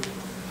Tube.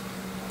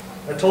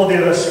 I told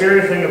you the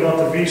scary thing about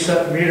the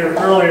V-set meter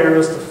earlier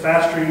is the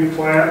faster you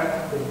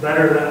plant, the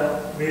better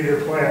that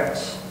meter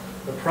plants.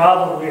 The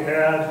problem we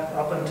had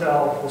up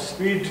until the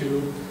Speed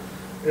Tube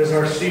is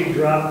our seed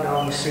dropped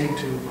down the seed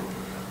tube.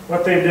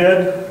 What they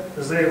did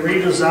is they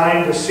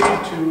redesigned the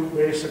seed tube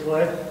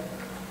basically.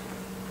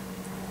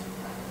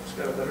 It's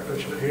got a better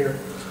picture of it here.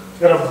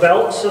 Got a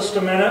belt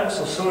system in it,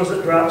 so as soon as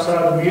it drops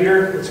out of the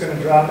meter, it's going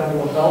to drop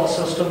into a belt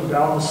system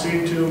down the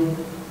seed tube,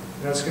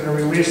 and it's going to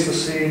release the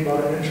seed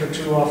about 1 inch or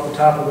 2 off the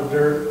top of the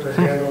dirt to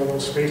handle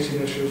those spacing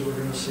issues we're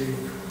going to see.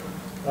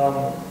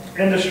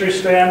 Industry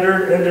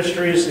standard,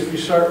 industries, if you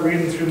start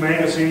reading through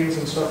magazines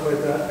and stuff like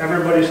that,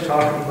 everybody's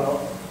talking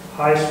about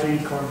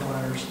high-speed corn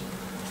planters.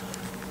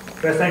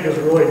 Which I think is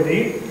really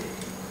neat,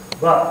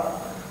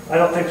 but I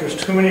don't think there's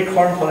too many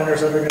corn planters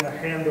that are going to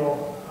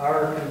handle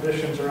our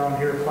conditions around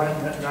here,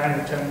 planting at 9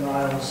 or 10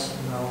 miles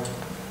an hour.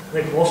 I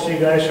think most of you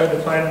guys tried to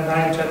plant at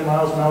 9 or 10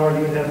 miles an hour,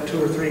 and you'd have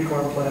 2 or 3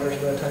 corn planters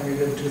by the time you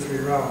did 2 or 3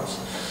 rounds.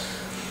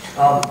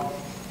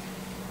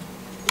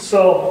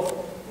 So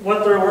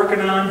what they're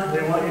working on,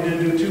 they want you to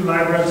do 2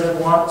 hybrids at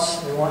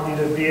once. They want you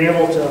to be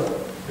able to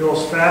go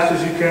as fast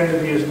as you can to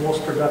be as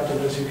most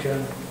productive as you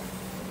can.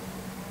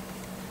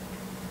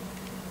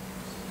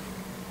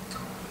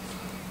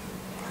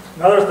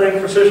 Another thing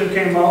Precision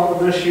came out with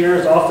this year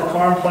is off the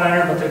corn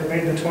planter, but they've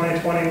made the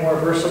 2020 more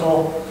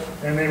versatile,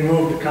 and they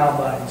moved to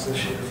combines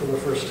this year for the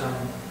first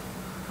time.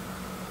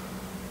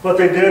 What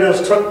they did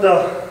is took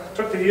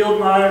the yield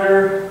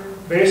monitor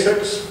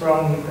basics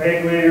from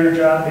Ag Leader,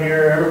 John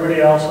Deere,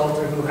 everybody else out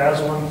there who has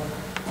one,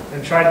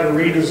 and tried to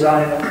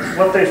redesign it.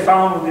 What they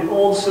found with the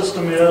old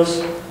system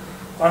is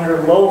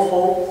under low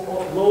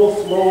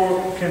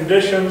flow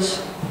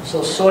conditions,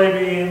 so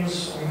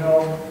soybeans,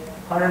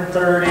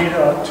 130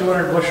 to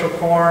 200 bushel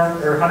corn,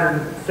 or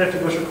 150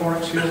 bushel corn,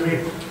 excuse me.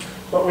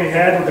 What we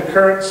had with the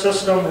current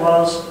system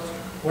was,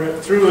 when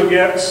it threw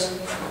against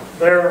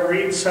their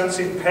reed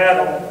sensing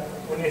paddle,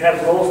 when you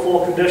had low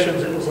flow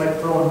conditions, it was like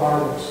throwing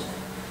marbles.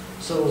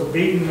 So it was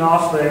beating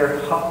off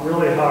there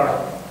really hard.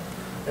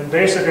 And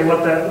basically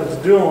what that was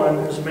doing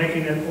is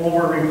making it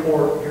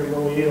over-report your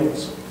low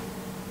yields.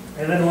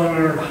 And then when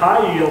we were in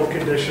high yield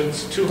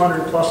conditions,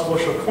 200 plus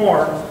bushel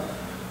corn,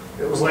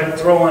 it was like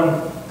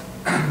throwing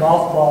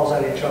mothballs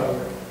at each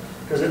other.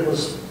 Because it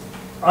was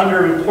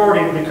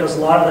under-reporting because a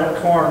lot of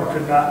that corn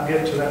could not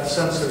get to that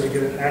sensor to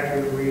get an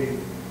accurate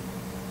reading.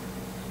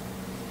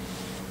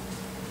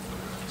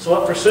 So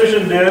what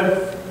Precision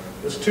did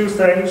is two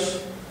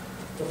things.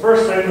 The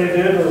first thing they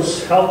did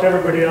was helped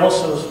everybody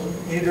else's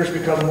meters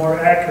become more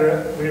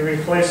accurate. We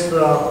replaced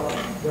the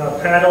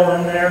paddle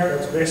in there.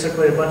 That's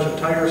basically a bunch of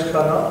tires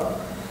cut up.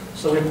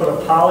 So we put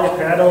a poly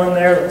paddle in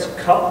there that's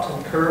cupped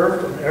and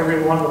curved, and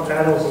every one of the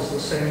paddles is the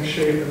same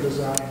shape and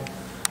design.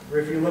 Or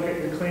if you look at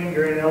your clean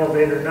grain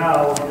elevator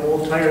now, the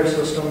old tire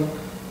system,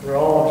 they're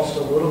all just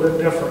a little bit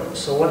different.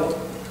 So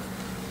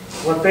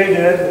what they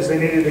did is they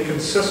needed a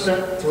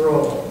consistent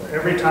throw.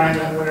 Every time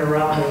that went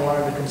around, they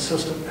wanted a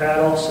consistent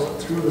paddle, so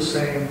it threw the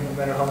same, no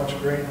matter how much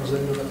grain was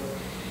into it.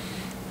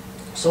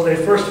 So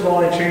first of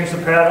all, they changed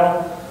the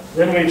paddle.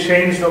 Then we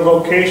changed the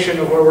location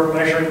of where we're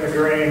measuring the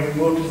grain. We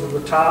moved to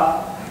the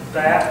top,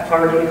 back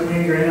part of the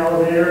clean grain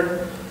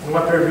elevator. And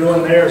what they're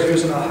doing there is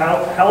using a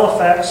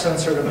Halifax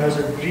sensor to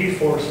measure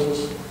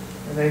G-forces.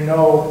 And they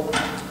know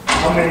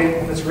how many,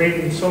 when it's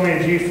reading so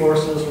many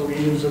G-forces, we'll be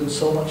using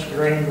so much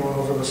grain going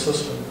over the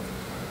system.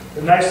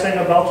 The nice thing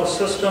about the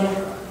system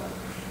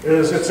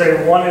is it's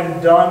a one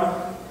and done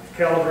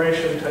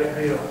calibration type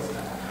deal.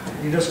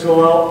 You just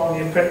go out and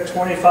you pick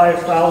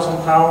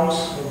 25,000 pounds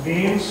of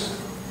beans,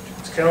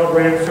 it's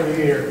calibrated for the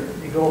year.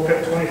 You go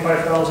pick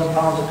 25,000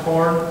 pounds of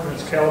corn, and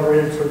it's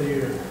calibrated for the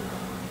year.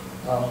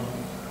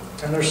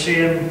 And they're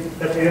seeing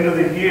at the end of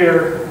the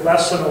year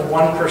less than a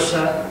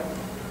 1%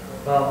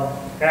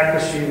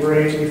 accuracy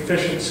rate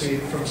efficiency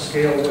from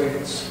scale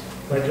weights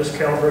by just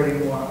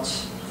calibrating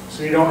once.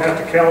 So you don't have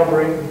to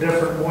calibrate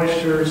different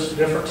moistures,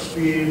 different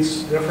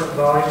speeds, different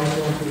volumes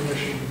going through the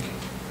machine.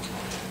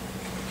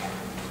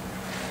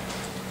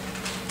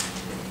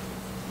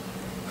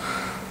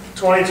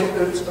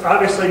 It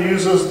obviously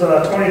uses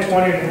the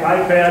 2020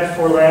 iPad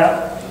for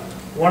that.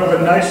 One of the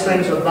nice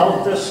things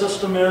about this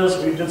system is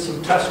we did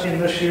some testing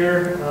this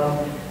year.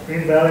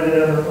 Green Valley did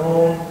it on their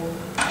own.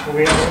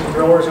 We have some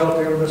growers out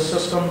there with this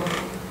system.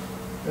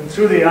 And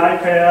through the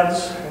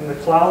iPads and the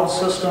cloud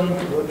system,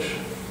 which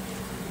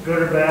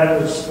good or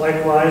bad is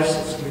likewise,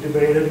 it's to be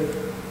debated,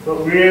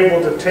 but we were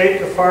able to take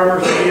the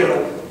farmer's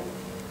field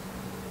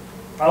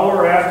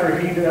hour after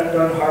he got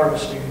done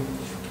harvesting.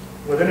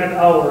 Within an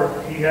hour,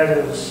 he had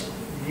his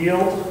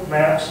yield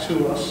maps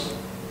to us.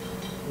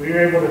 We were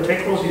able to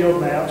take those yield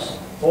maps,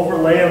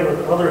 overlay them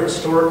with other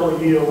historical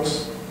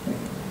yields,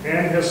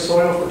 and his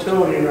soil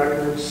fertility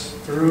records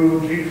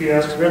through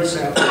GPS grid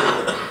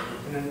sampling.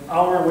 And an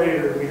hour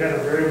later, we had a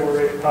variable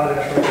rate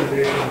potash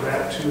recommendation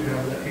back to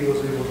him that he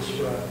was able to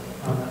spread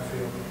on that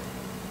field.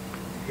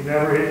 He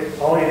never hit,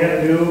 all he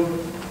had to do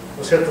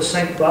was hit the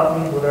sync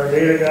button with our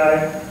data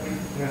guy,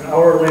 and an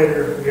hour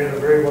later, we had a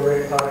variable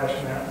rate potash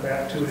map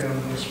back to him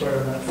and he spread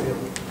on that field.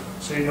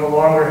 So you no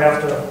longer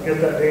have to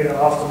get that data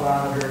off the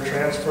monitor,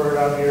 transfer it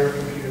onto your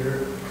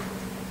computer,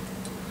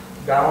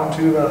 down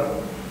to the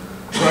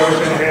whoever's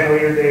going to handle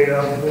your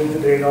data, move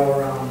the data all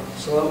around.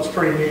 So that was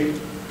pretty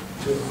neat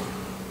too.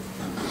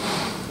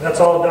 That's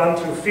all done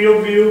through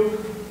field view,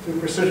 through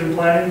precision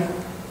planning.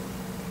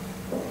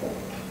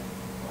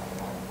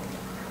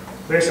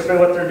 Basically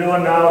what they're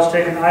doing now is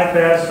taking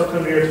iPads, hook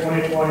them to your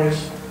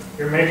 2020s,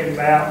 you're making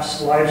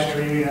maps, live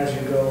streaming as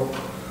you go.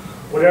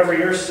 Whatever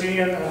you're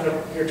seeing on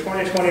your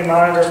 2020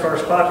 monitor as far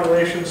as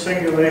population,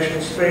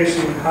 singulation,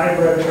 spacing,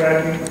 hybrid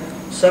tracking,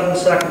 7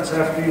 seconds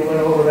after you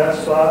went over that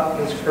spot,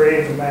 it's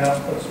creating the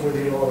map that's with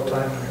you all the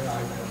time on your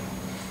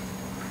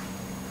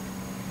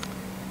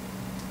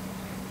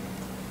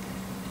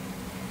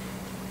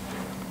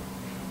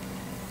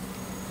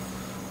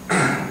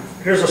iPad.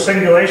 Here's a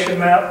singulation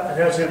map. It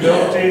has the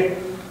ability,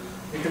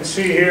 you can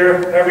see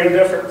here, every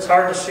different, it's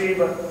hard to see,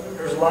 but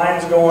there's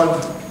lines going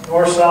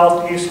north,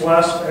 south, east,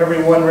 west.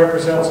 Every one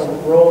represents a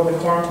row in the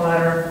corn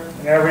planter,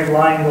 and every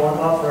line going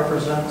up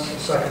represents a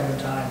second in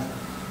time.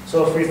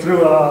 So if we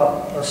threw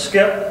a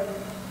skip,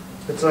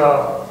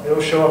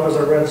 it'll show up as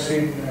a red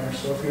seed in there.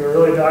 So if you're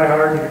really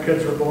diehard and your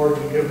kids were bored,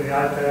 you can give them the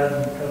iPad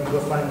and have them go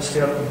find the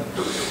skip and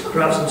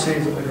drop some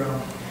seeds in the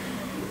ground.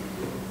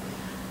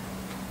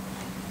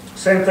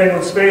 Same thing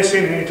with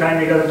spacing.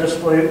 Anytime you got a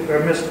display or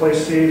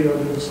misplaced seed,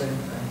 it'll do the same thing.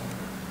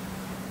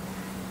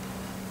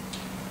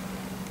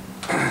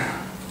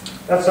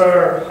 That's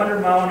our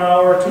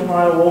 100-mile-an-hour,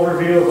 2-mile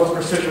overview of what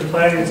precision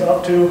planning is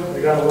up to.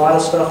 We got a lot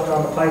of stuff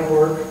down the pipe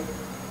work.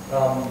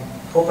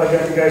 Hope I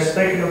got you guys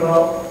thinking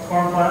about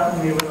corn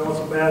planting, even though it's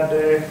a bad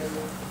day.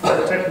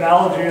 The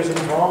technology is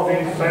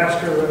evolving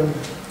faster than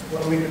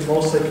what we can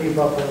mostly keep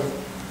up with.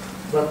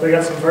 But they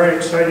got some very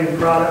exciting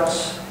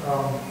products.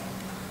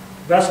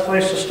 Best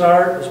place to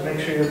start is make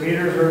sure your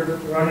meters are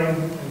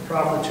running and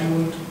proper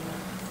tuned,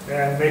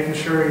 and making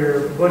sure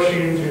your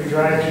bushings, your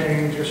drive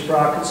chains, your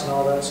sprockets, and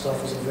all that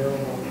stuff is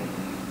available.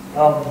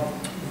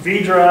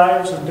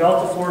 V-drives and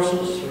Delta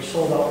Forces are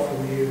sold out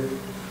for the year.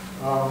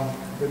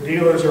 The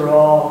dealers are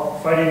all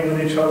fighting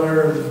with each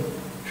other and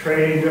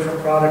trading different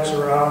products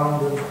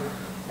around. And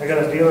I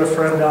got a dealer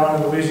friend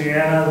down in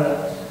Louisiana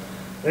that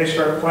they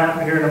start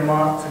planting here in a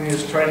month, and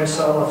he's trying to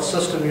sell a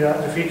system yet.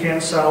 If he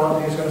can't sell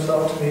it, he's going to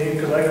sell it to me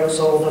because I got it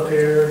sold up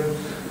here.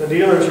 The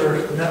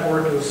the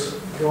network is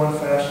going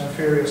fast and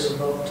furious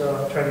about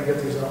trying to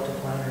get these out to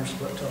planners.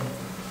 But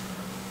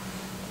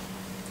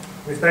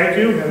we thank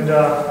you, and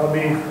I'll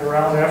be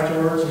around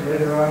afterwards and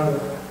later on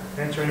to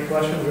answer any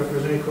questions, or if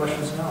there's any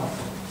questions now.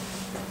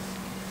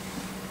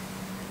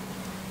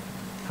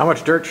 How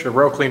much dirt should a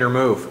row cleaner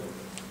move?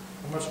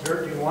 How much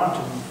dirt do you want to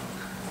move?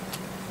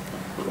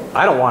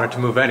 I don't want it to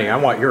move any. I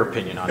want your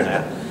opinion on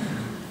that.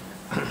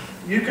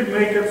 You could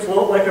make it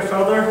float like a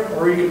feather,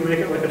 or you could make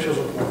it like a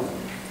chisel point.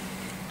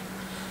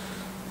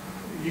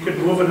 You could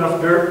move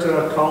enough dirt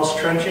to cause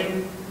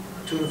trenching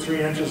 2 to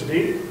 3 inches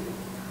deep.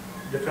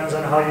 Depends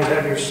on how you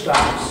have your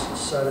stops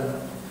set in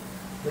it.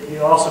 But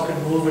you also could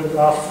move it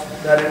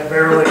enough that it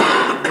barely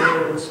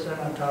would spin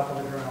on top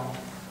of the ground.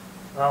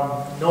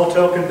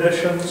 No-till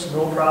conditions,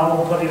 no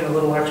problem putting a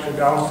little extra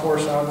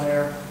downforce on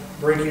there,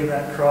 breaking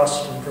that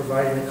crust and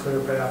providing a clear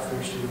path for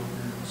your steel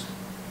bearings.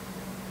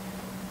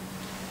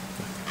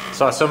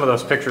 Saw some of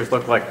those pictures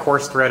look like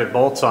coarse threaded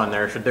bolts on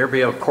there. Should there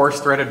be a coarse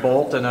threaded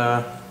bolt in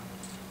a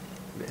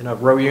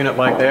row unit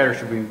like that, or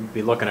should we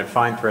be looking at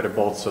fine threaded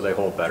bolts so they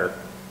hold better?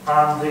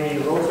 On the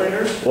row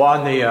cleaners? Well,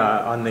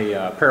 on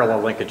the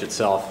parallel linkage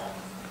itself.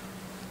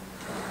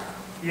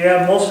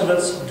 Yeah, most of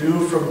it's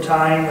due from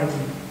time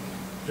and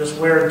just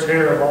wear and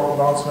tear of all the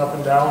bouncing up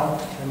and down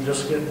and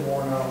just getting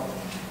worn out.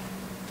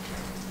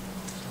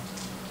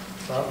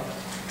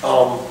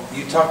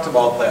 You talked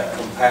about that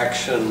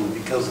compaction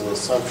because of the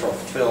central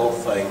fill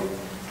thing.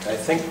 I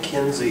think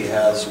Kinsey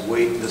has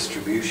weight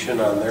distribution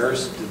on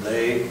theirs.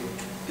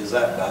 Is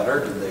that better?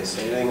 Did they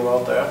say anything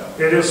about that?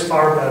 It is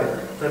far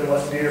better than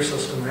what their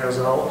system has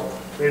out.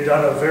 They've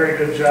done a very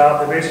good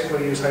job. They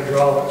basically use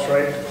hydraulics,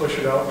 right, to push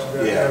it out to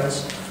their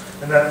ends.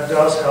 And that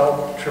does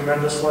help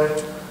tremendously.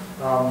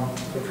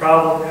 The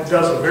problem, it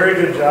does a very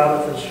good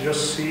job if it's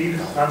just seed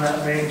on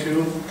that main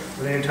tube.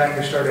 But anytime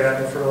you start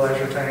adding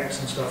fertilizer tanks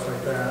and stuff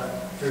like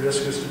that, there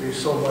just gets to be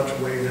so much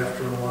weight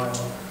after a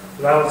while.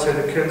 But I would say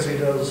that Kinsey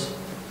does,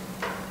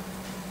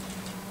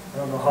 I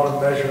don't know how to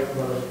measure it,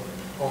 but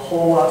a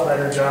whole lot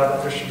better job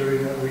at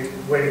distributing that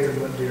weight than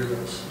what Deere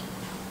does.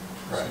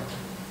 Right.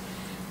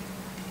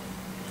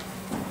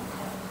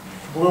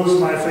 Blue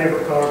is my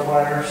favorite color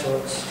planner, so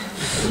it's,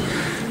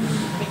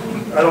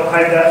 I don't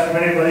hide that from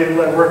anybody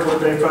who I've worked with.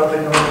 They probably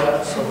know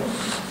that. So,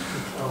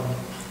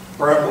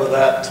 Brent, with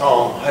that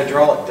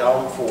hydraulic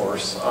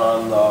downforce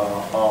on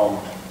the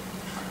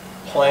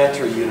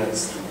planter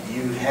units,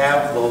 you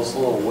have those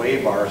little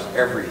weigh bars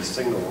every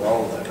single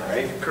row then,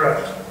 right?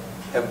 correct.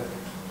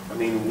 I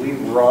mean, we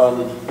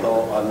run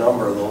a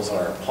number of those on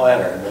our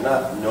planter, and they're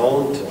not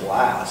known to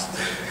last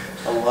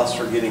unless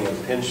we're getting them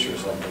pinched or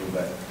something.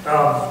 But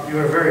You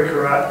are very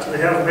correct. They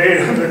have made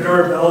their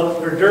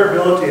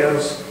durability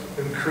has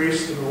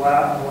increased in the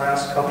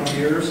last couple of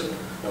years.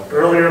 okay.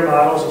 Earlier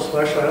models,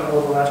 especially, I don't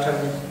know the last time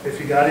if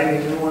you got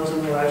any new ones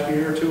in the last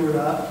year or two or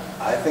not.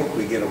 I think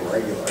we get them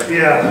regular.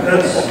 Yeah,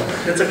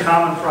 it's a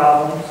common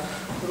problem.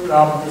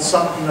 It's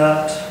something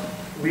that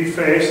we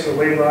face. The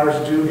weigh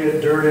bars do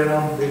get dirt in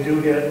them.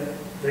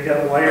 They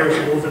got wires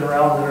moving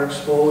around that are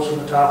exposed in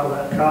the top of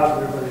that cog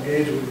there by the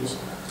gauge wheels.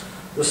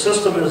 The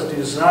system is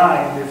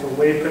designed, if a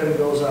weigh pin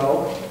goes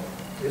out,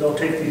 it'll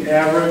take the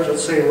average,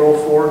 let's say row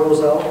 4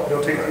 goes out,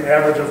 it'll take the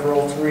average of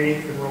row 3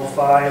 and row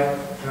 5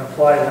 and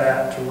apply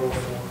that to row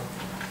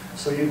 4.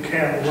 So you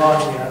can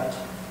run yet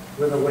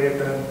with a weigh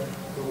pin.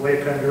 The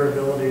weigh pin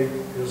durability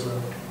is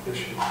an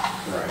issue.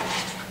 Right.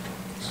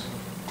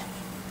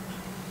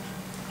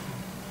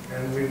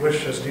 And we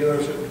wish as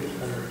dealers it would get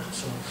better.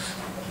 So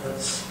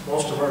that's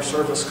most of our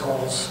service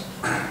calls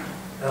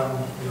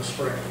in the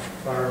spring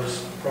as far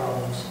as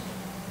problems.